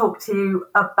want to talk to you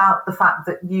about the fact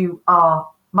that you are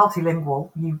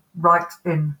multilingual. You write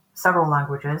in several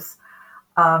languages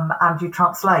and you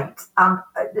translate. And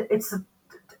it's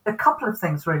a couple of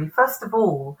things, really. First of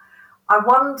all, I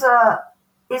wonder,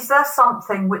 is there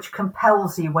something which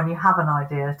compels you when you have an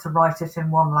idea to write it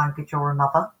in one language or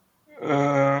another?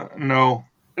 No.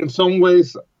 In some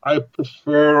ways, I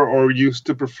prefer or used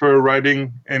to prefer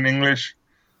writing in English,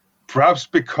 perhaps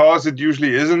because it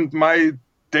usually isn't my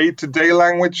day-to-day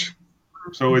language.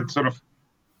 So it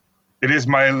is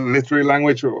my literary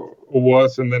language, or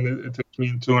was, and then it takes me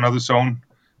into another zone.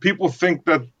 People think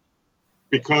that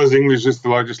because English is the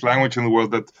largest language in the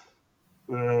world, that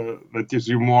gives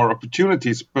you more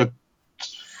opportunities. But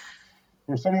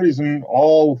for some reason,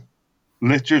 all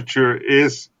literature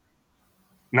is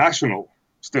national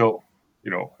still.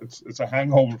 It's a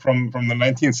hangover from the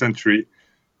 19th century.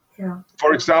 Yeah.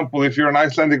 For example, if you're an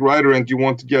Icelandic writer and you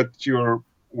want to get your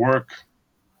work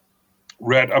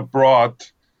read abroad,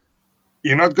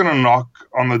 you're not going to knock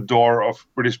on the door of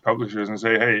British publishers and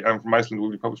say, hey, I'm from Iceland,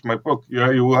 will you publish my book?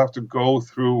 Yeah, you will have to go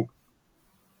through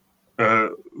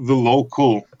the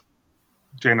local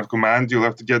chain of command. You'll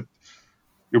have to get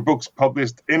your books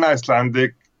published in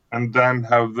Icelandic and then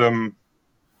have them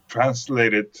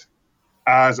translated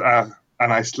as an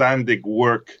Icelandic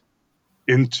work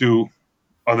into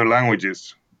other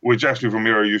languages, which actually for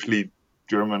me are usually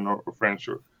German or French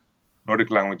or Nordic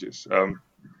languages.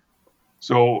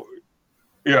 So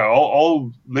yeah,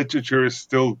 all literature is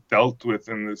still dealt with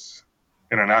in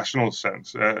a national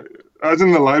sense, as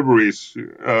in the libraries.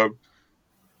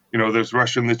 There's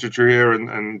Russian literature here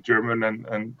and German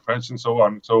and French and so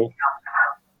on. So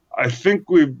I think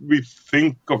we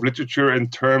think of literature in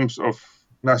terms of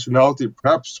nationality,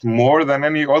 perhaps more than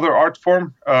any other art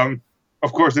form.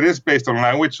 Of course, it is based on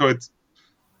language, so it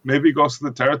maybe goes to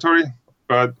the territory.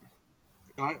 But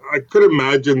I could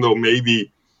imagine, though,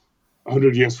 maybe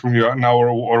 100 years from now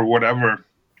or whatever,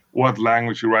 what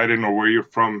language you write in or where you're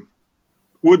from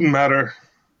wouldn't matter.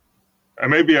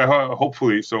 And maybe,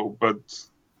 hopefully so, but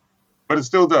it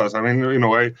still does. I mean,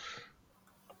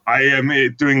 I am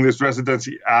doing this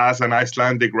residency as an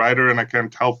Icelandic writer, and I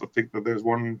can't help but think that there's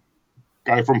one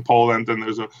guy from Poland and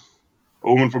there's a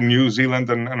woman from New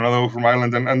Zealand and another one from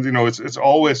Ireland, and it's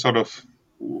always sort of,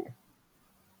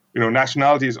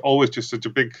 nationality is always just such a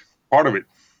big part of it.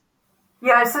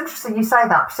 Yeah, it's interesting you say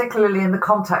that, particularly in the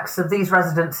context of these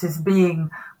residencies being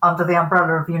under the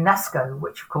umbrella of UNESCO,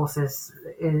 which of course is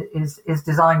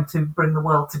designed to bring the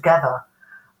world together,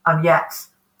 and yet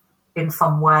in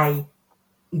some way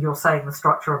you're saying the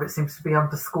structure of it seems to be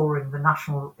underscoring the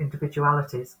national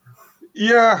individualities.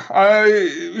 Yeah,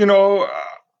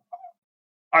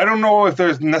 I don't know if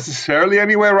there's necessarily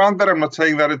any way around that. I'm not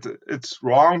saying that it's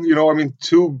wrong.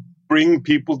 To bring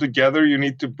people together, you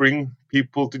need to bring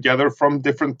people together from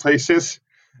different places,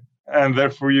 and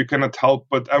therefore you cannot help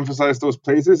but emphasize those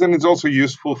places. And it's also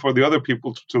useful for the other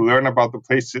people to learn about the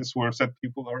places where said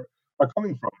people are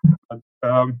coming from.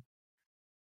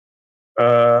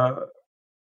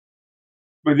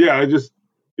 But yeah, I just,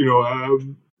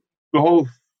 the whole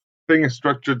thing is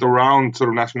structured around sort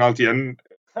of nationality, and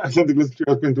Icelandic literature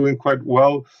has been doing quite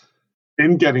well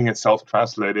in getting itself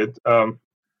translated.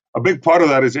 A big part of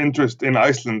that is interest in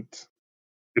Iceland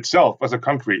itself as a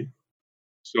country,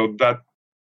 so that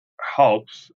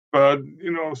helps. But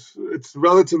it's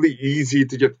relatively easy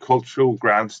to get cultural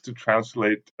grants to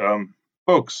translate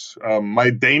books. My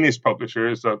Danish publisher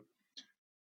is a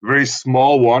very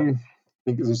small one. I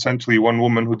think it's essentially one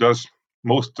woman who does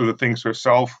most of the things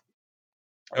herself,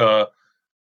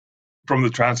 from the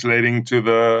translating to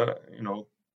the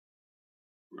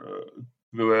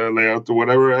the layout or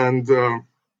whatever, and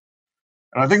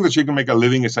I think that she can make a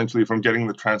living essentially from getting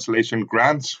the translation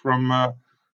grants from the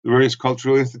various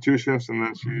cultural institutions, and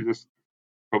then she just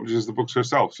publishes the books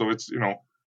herself. So it's it's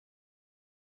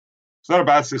not a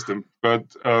bad system, but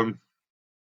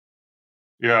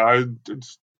yeah, I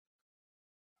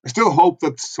still hope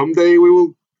that someday we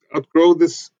will outgrow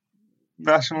this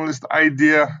nationalist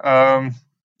idea.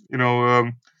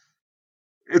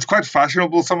 It's quite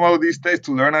fashionable somehow these days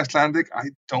to learn Icelandic. I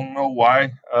don't know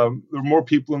why. There are more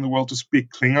people in the world who speak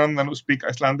Klingon than who speak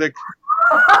Icelandic.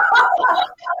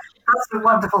 That's a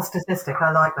wonderful statistic.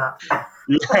 I like that.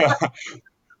 Yeah.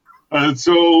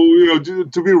 So,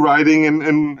 to be writing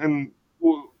in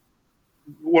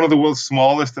one of the world's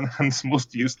smallest and hence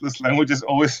most useless languages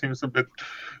always seems a bit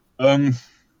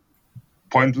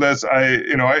pointless.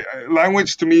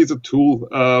 Language to me is a tool,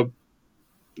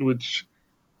 which,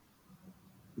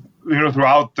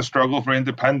 throughout the struggle for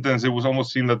independence, it was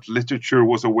almost seen that literature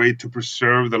was a way to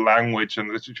preserve the language, and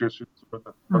literature should serve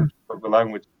the function of the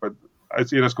language. But I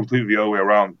see it as completely the other way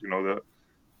around.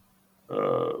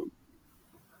 The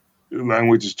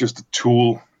language is just a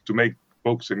tool to make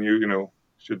books, and you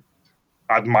should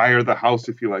admire the house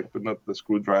if you like, but not the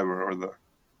screwdriver or the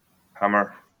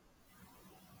hammer.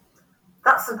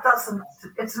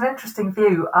 It's an interesting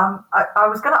view. I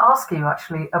was going to ask you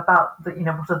actually about what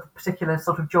are the particular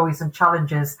sort of joys and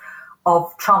challenges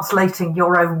of translating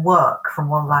your own work from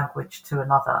one language to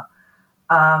another,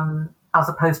 as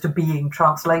opposed to being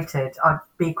translated. I'd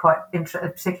be quite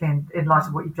interested, particularly in light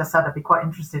of what you've just said. I'd be quite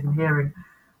interested in hearing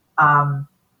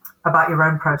about your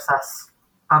own process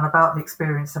and about the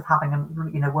experience of having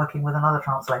working with another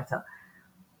translator.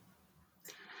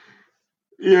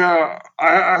 Yeah,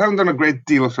 I haven't done a great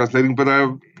deal of translating, but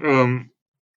I've,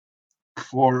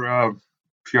 for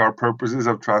PR purposes,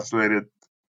 I've translated,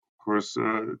 of course,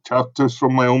 chapters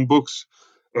from my own books.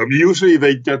 Usually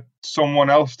they get someone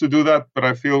else to do that, but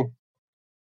I feel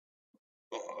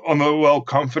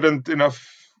confident enough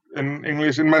in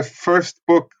English. In my first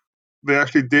book, they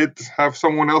actually did have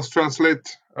someone else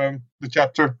translate the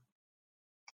chapter.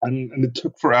 and it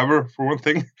took forever for one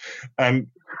thing, and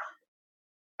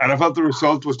I felt the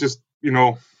result was just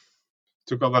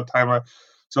took all that time.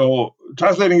 So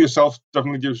translating yourself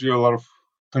definitely gives you a lot of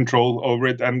control over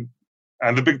it, and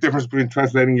the big difference between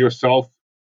translating yourself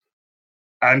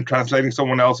and translating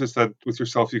someone else is that with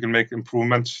yourself you can make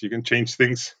improvements, you can change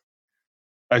things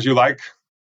as you like.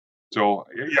 So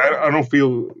yeah, I don't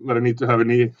feel that I need to have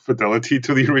any fidelity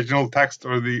to the original text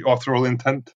or the authorial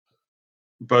intent.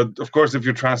 But of course, if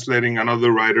you're translating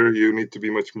another writer, you need to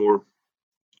be much more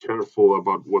careful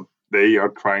about what they are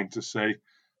trying to say.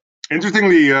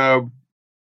 Interestingly, I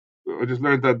just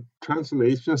learned that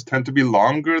translations tend to be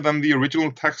longer than the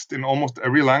original text in almost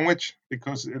every language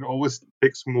because it always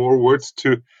takes more words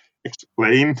to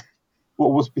explain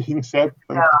what was being said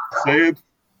than to say it.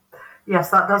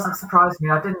 Yes, that doesn't surprise me.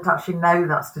 I didn't actually know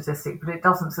that statistic, but it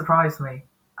doesn't surprise me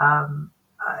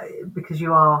because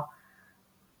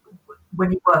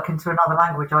when you work into another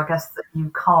language, I guess that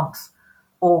you can't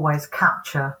always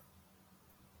capture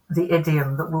the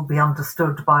idiom that will be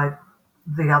understood by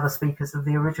the other speakers of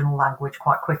the original language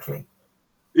quite quickly.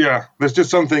 Yeah, there's just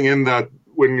something in that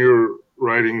when you're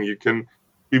writing, you can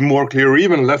be more clear or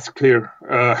even less clear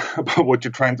about what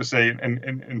you're trying to say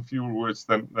in fewer words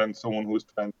than someone who is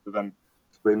trying to then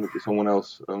explain it to someone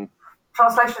else.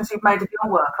 Translations you've made of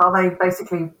your work, are they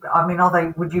basically,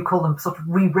 would you call them sort of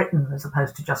rewritten as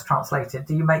opposed to just translated?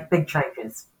 Do you make big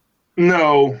changes?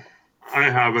 No, I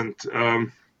haven't.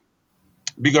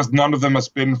 Because none of them has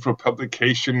been for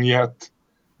publication yet.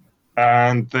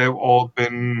 And they've all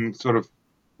been sort of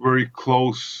very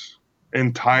close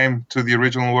in time to the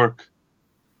original work.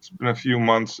 It's been a few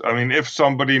months. I mean, if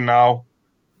somebody now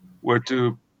were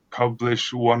to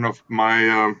publish one of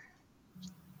my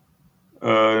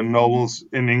novels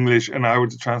in English and I were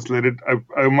to translate it,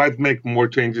 I might make more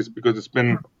changes because it's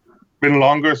been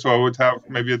longer, so I would have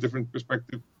maybe a different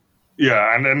perspective.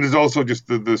 Yeah, and there's also just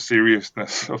the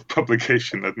seriousness of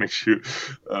publication that makes you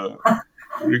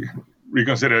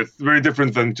reconsider. It's very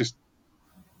different than just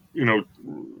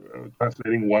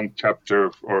translating one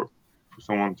chapter or for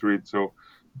someone to read. So,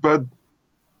 but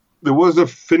there was a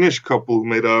Finnish couple who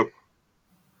made a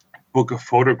book of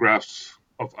photographs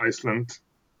of Iceland.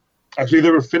 Actually,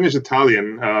 they were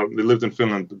Finnish-Italian. They lived in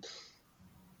Finland,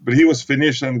 but he was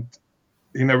Finnish and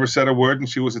he never said a word, and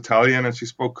she was Italian and she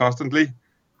spoke constantly.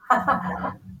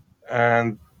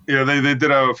 And they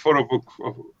did a photo book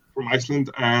from Iceland,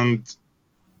 and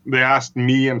they asked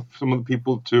me and some of the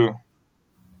people to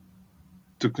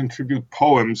contribute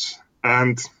poems,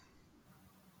 and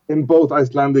in both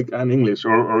Icelandic and English,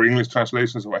 or English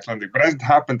translations of Icelandic. But as it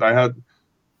happened, I had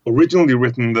originally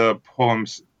written the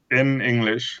poems in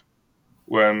English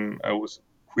when I was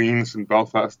Queen's in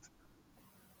Belfast,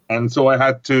 and so I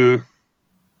had to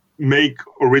make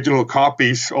original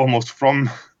copies almost from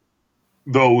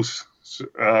those.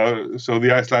 So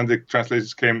the Icelandic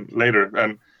translations came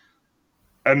later,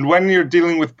 and when you're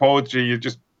dealing with poetry,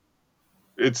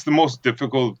 it's the most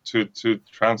difficult to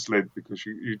translate because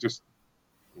you just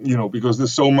because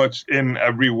there's so much in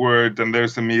every word, and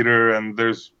there's a meter, and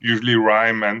there's usually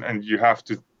rhyme, and you have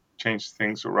to change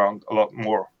things around a lot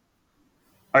more.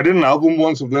 I did an album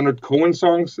once of Leonard Cohen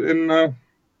songs that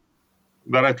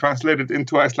I translated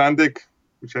into Icelandic,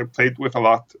 which I played with a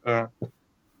lot.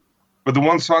 But the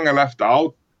one song I left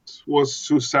out was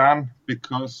Suzanne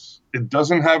because it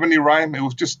doesn't have any rhyme. It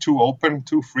was just too open,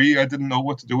 too free. I didn't know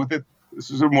what to do with it.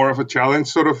 This is more of a challenge,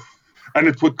 sort of. And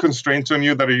it put constraints on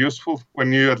you that are useful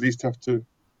when you at least have to.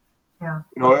 Yeah.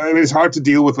 And it's hard to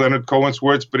deal with Leonard Cohen's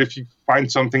words, but if you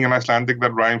find something in Icelandic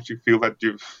that rhymes, you feel that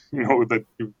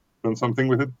you've done something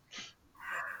with it.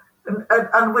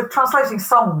 And with translating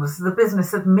songs, the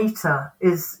business of meter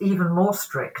is even more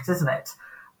strict, isn't it?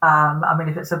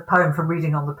 If it's a poem for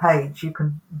reading on the page, you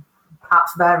can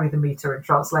perhaps vary the meter in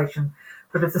translation,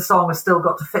 but if the song has still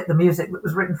got to fit the music that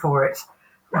was written for it,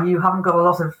 you haven't got a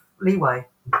lot of leeway.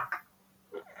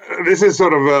 This is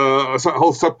sort of a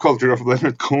whole subculture of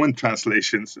Leonard Cohen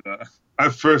translations.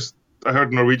 At first, I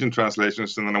heard Norwegian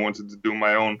translations, and then I wanted to do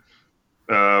my own.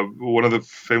 One of the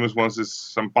famous ones is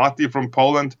Sambati from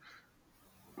Poland.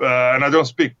 And I don't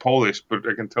speak Polish, but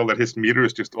I can tell that his meter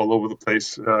is just all over the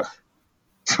place.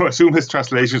 So I assume his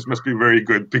translations must be very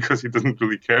good because he doesn't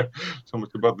really care so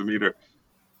much about the meter.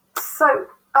 So,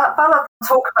 Valur,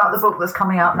 talk about the book that's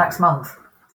coming out next month.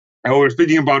 We're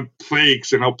speaking about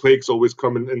plagues and how plagues always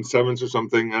come in sevens or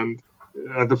something. And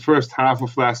the first half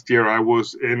of last year, I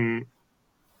was in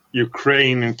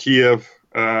Ukraine, in Kiev,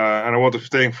 and I wanted to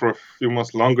stay for a few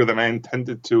months longer than I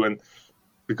intended to. And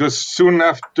because soon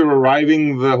after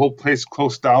arriving, the whole place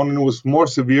closed down, and it was more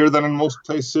severe than in most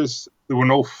places. There were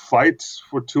no flights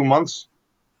for 2 months.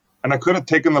 And I could have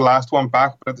taken the last one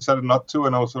back, but I decided not to.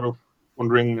 And I was sort of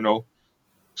wondering,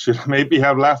 should I maybe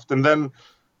have left? And then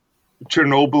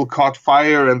Chernobyl caught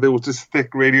fire, and there was this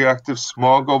thick radioactive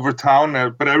smog over town.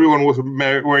 But everyone was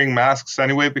wearing masks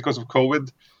anyway because of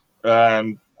COVID.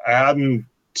 And I hadn't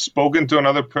spoken to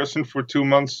another person for 2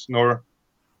 months, nor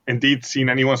indeed seen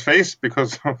anyone's face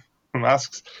because of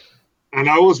masks. And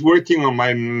I was working on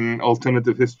my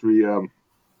alternative history, a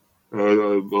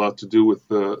lot to do with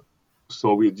the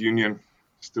Soviet Union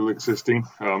still existing,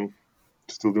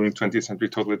 still doing 20th century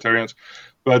totalitarians.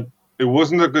 But it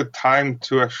wasn't a good time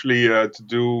to actually to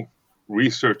do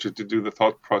research or to do the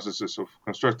thought processes of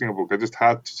constructing a book. I just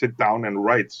had to sit down and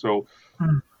write. So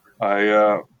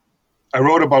I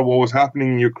wrote about what was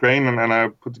happening in Ukraine, and I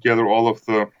put together all of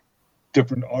the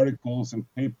different articles and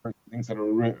papers, things that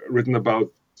are written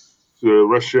about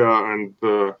Russia and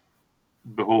the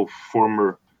whole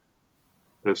former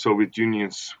Soviet Union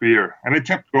sphere. And it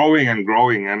kept growing and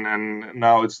growing, and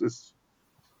now it's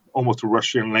almost a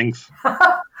Russian length.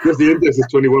 Because the index is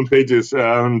 21 pages,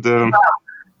 and and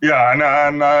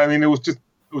I mean, it was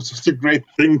just a great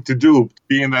thing to do, to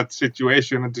be in that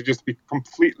situation and to just be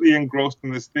completely engrossed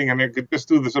in this thing. And I could just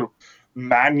do the sort of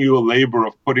manual labor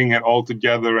of putting it all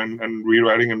together and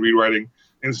rewriting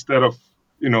instead of,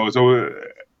 so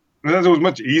it was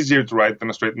much easier to write than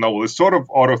a straight novel. It's sort of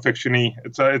auto-fiction-y.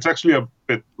 It's actually a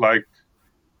bit like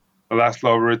The Last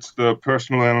Lover. It's the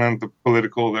personal and the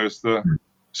political. There's the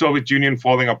Soviet Union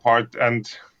falling apart and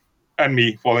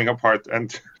me falling apart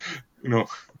and,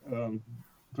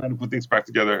 trying to put things back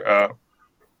together.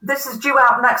 This is due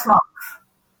out next month.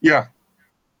 Yeah.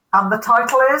 And the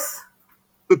title is?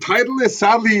 The title is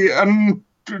sadly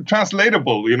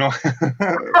untranslatable,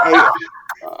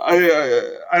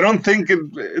 I don't think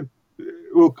it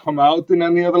will come out in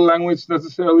any other language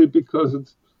necessarily, because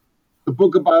it's a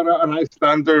book about an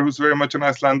Icelander who's very much an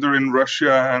Icelander in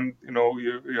Russia, and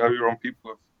you have your own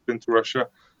people who've been to Russia,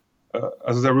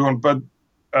 as is everyone. But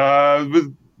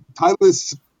the title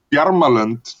is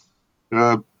Bjarmaland.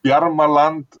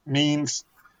 Bjarmaland means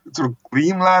sort of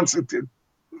Greenlands. It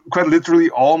quite literally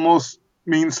almost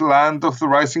means land of the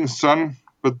rising sun,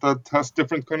 but that has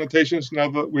different connotations now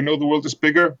that we know the world is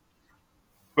bigger.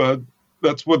 But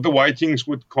that's what the Vikings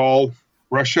would call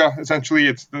Russia. Essentially,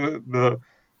 it's the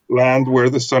land where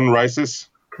the sun rises.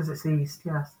 Because it's east,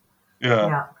 yes.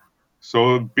 Yeah.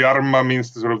 So Bjarma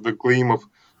means sort of the gleam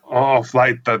of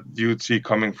light that you'd see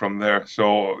coming from there.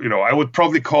 So, I would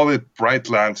probably call it Bright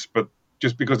Lands, but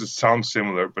just because it sounds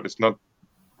similar, but it's not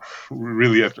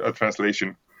really a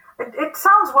translation. It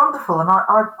sounds wonderful, and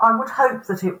I would hope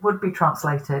that it would be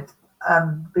translated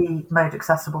and be made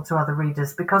accessible to other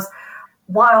readers, because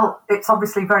while it's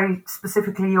obviously very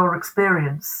specifically your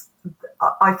experience,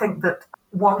 I think that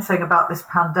one thing about this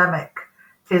pandemic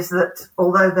is that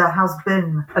although there has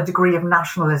been a degree of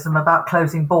nationalism about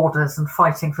closing borders and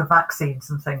fighting for vaccines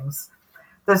and things,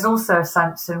 there's also a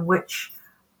sense in which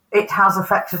it has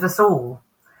affected us all.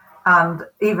 And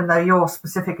even though your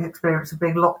specific experience of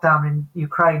being locked down in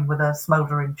Ukraine with a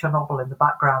smouldering Chernobyl in the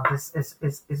background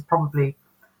is probably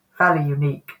fairly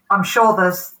unique, I'm sure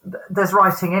there's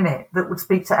writing in it that would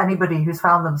speak to anybody who's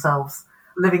found themselves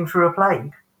living through a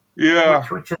plague. Yeah,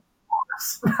 which is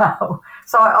now.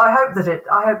 So I hope that it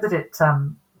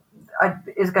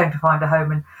is going to find a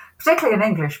home, and particularly in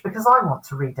English, because I want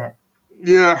to read it.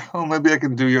 Yeah, well, maybe I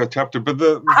can do your chapter. But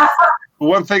the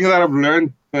one thing that I've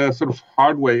learned sort of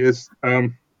hard way is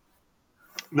that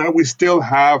we still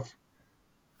have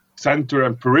center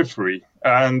and periphery,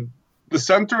 and the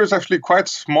center is actually quite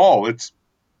small. It's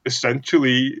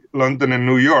essentially London and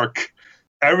New York.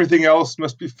 Everything else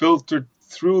must be filtered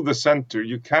through the center.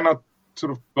 You cannot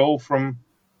sort of go from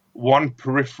one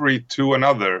periphery to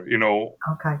another,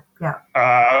 Okay, yeah.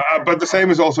 But the same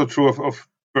is also true of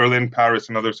Berlin, Paris,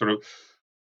 and other sort of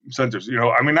centers.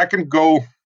 I can go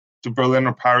to Berlin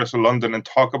or Paris or London and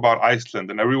talk about Iceland,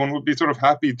 and everyone would be sort of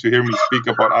happy to hear me speak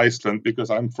about Iceland because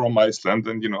I'm from Iceland,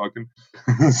 and I can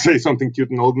say something cute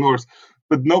in Old Norse.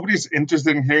 But nobody's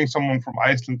interested in hearing someone from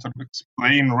Iceland sort of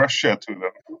explain Russia to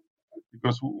them,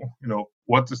 because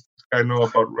what does this guy know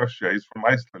about Russia? He's from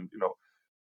Iceland.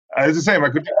 It's the same. I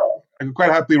could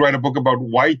quite happily write a book about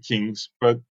Vikings,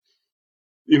 but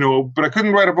I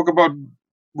couldn't write a book about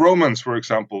Romans, for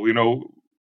example.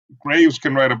 Graves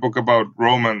can write a book about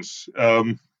Romans,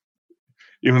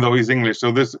 even though he's English.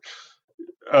 So this,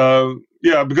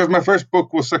 because my first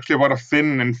book was actually about a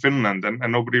Finn in Finland, and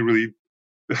nobody really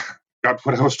got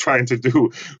what I was trying to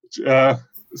do.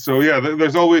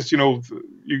 There's always,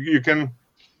 you can.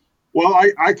 Well,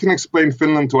 I can explain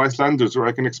Finland to Icelanders, or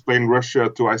I can explain Russia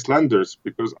to Icelanders,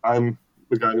 because I'm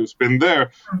the guy who's been there,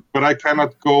 but I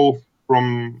cannot go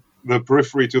from the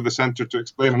periphery to the center to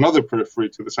explain another periphery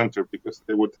to the center, because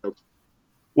they would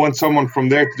want someone from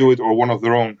there to do it, or one of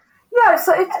their own. Yeah,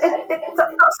 so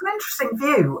that's an interesting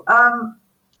view.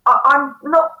 I'm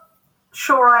not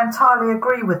sure I entirely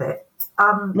agree with it.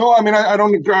 No, I mean, I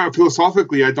don't agree.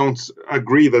 Philosophically, I don't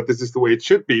agree that this is the way it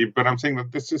should be, but I'm saying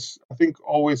that this is, I think,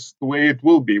 always the way it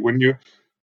will be. When you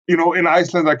know, in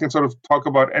Iceland, I can sort of talk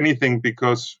about anything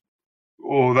because,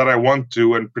 that I want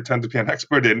to and pretend to be an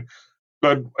expert in.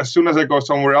 But as soon as I go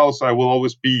somewhere else, I will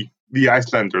always be the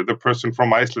Icelander, the person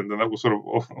from Iceland, and that will sort of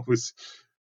always,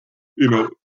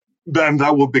 then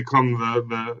that will become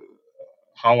the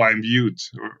how I'm viewed,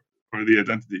 or the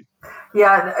identity.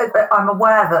 Yeah, I'm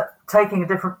aware that taking a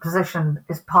different position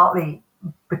is partly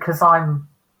because I'm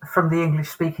from the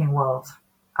English-speaking world,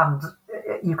 and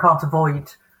you can't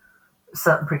avoid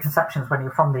certain preconceptions when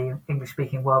you're from the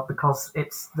English-speaking world because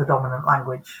it's the dominant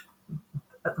language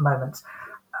at the moment.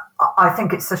 I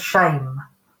think it's a shame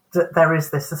that there is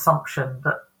this assumption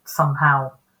that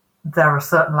somehow there are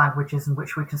certain languages in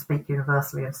which we can speak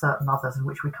universally and certain others in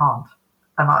which we can't.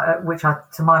 And which,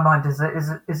 to my mind, is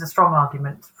a strong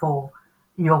argument for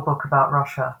your book about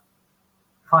Russia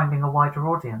finding a wider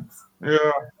audience.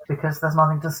 Yeah. Because there's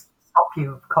nothing to stop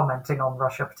you commenting on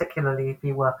Russia, particularly if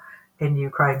you were in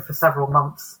Ukraine for several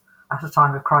months at a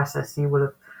time of crisis. You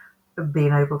would have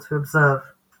been able to observe,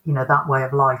 that way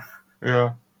of life.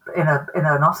 Yeah. In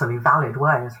an utterly valid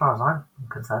way, as far as I'm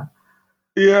concerned.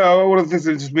 Yeah, one of the things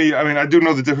that just me, I mean, I do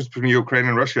know the difference between Ukraine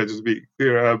and Russia, just to be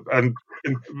clear,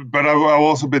 but I've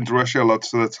also been to Russia a lot,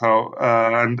 so that's how,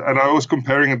 and I was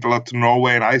comparing it a lot to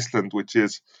Norway and Iceland, which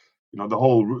is, the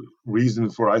whole reason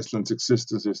for Iceland's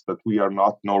existence is that we are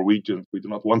not Norwegians. We do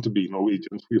not want to be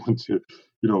Norwegians. We want to,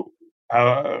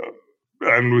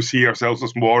 and we see ourselves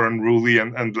as more unruly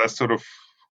and less sort of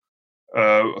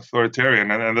authoritarian,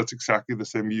 and that's exactly the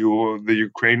same view the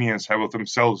Ukrainians have of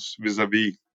themselves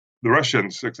vis-a-vis the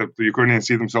Russians, except the Ukrainians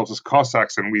see themselves as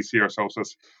Cossacks and we see ourselves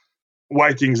as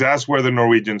Vikings, as were the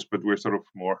Norwegians, but we're sort of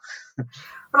more.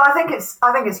 But I think it's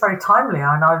very timely,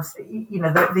 and I was,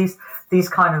 these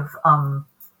kind of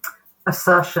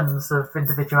assertions of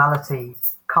individuality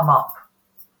come up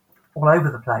all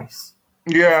over the place.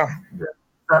 Yeah.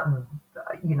 Certain,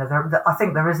 I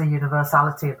think there is a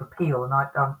universality of appeal, and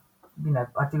I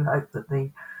do hope that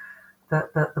the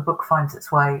book finds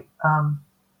its way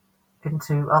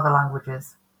into other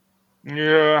languages.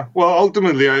 Yeah, well,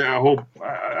 ultimately, I hope,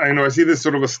 I see this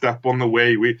sort of a step on the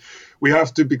way. We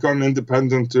have to become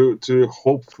independent to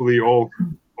hopefully all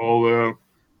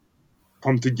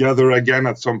come together again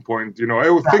at some point.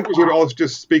 I would think we should all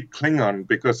just speak Klingon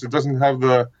because it doesn't have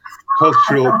the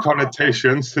cultural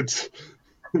connotations. It's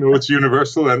it's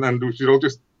universal, and we should all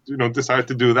just decide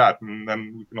to do that, and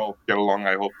then we can all get along,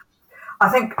 I hope. I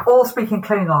think all speaking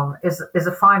Klingon is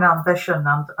a fine ambition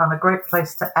and a great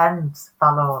place to end,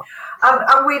 Valur.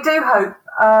 And we do hope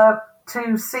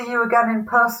to see you again in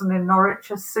person in Norwich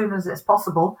as soon as it's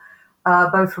possible,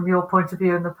 both from your point of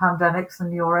view and the pandemics,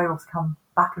 and you're able to come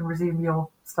back and resume your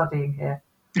studying here.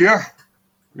 Yeah.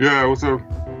 Yeah,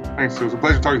 thanks. It was a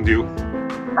pleasure talking to you.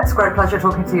 It's a great pleasure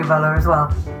talking to you, Valur, as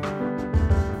well.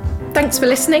 Thanks for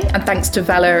listening, and thanks to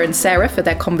Valur and Sarah for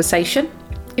their conversation.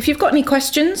 If you've got any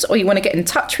questions or you want to get in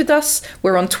touch with us,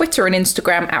 we're on Twitter and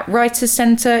Instagram at Writers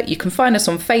Centre. You can find us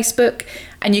on Facebook,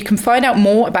 and you can find out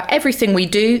more about everything we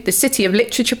do, the City of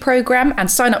Literature programme,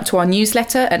 and sign up to our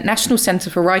newsletter at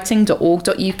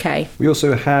nationalcentreforwriting.org.uk. We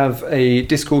also have a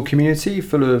Discord community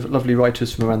full of lovely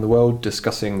writers from around the world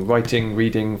discussing writing,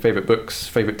 reading, favourite books,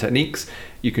 favourite techniques.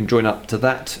 You can join up to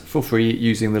that for free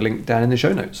using the link down in the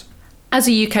show notes. As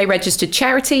a UK registered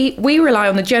charity, we rely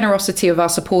on the generosity of our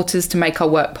supporters to make our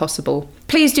work possible.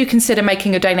 Please do consider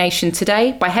making a donation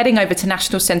today by heading over to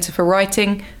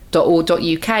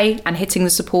nationalcentreforwriting.org.uk and hitting the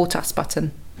Support Us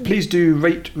button. Please do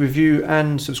rate, review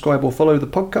and subscribe or follow the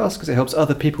podcast because it helps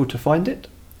other people to find it.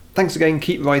 Thanks again,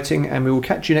 keep writing, and we will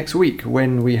catch you next week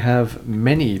when we have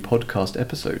many podcast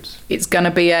episodes. It's going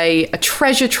to be a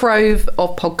treasure trove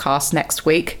of podcasts next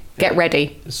week. Get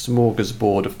ready. A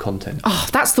smorgasbord of content. Oh,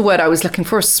 that's the word I was looking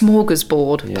for, a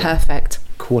smorgasbord. Yeah. Perfect.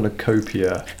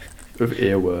 Cornucopia of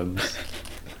earworms.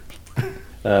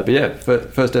 But yeah,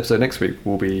 first episode next week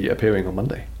will be appearing on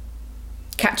Monday.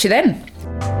 Catch you then.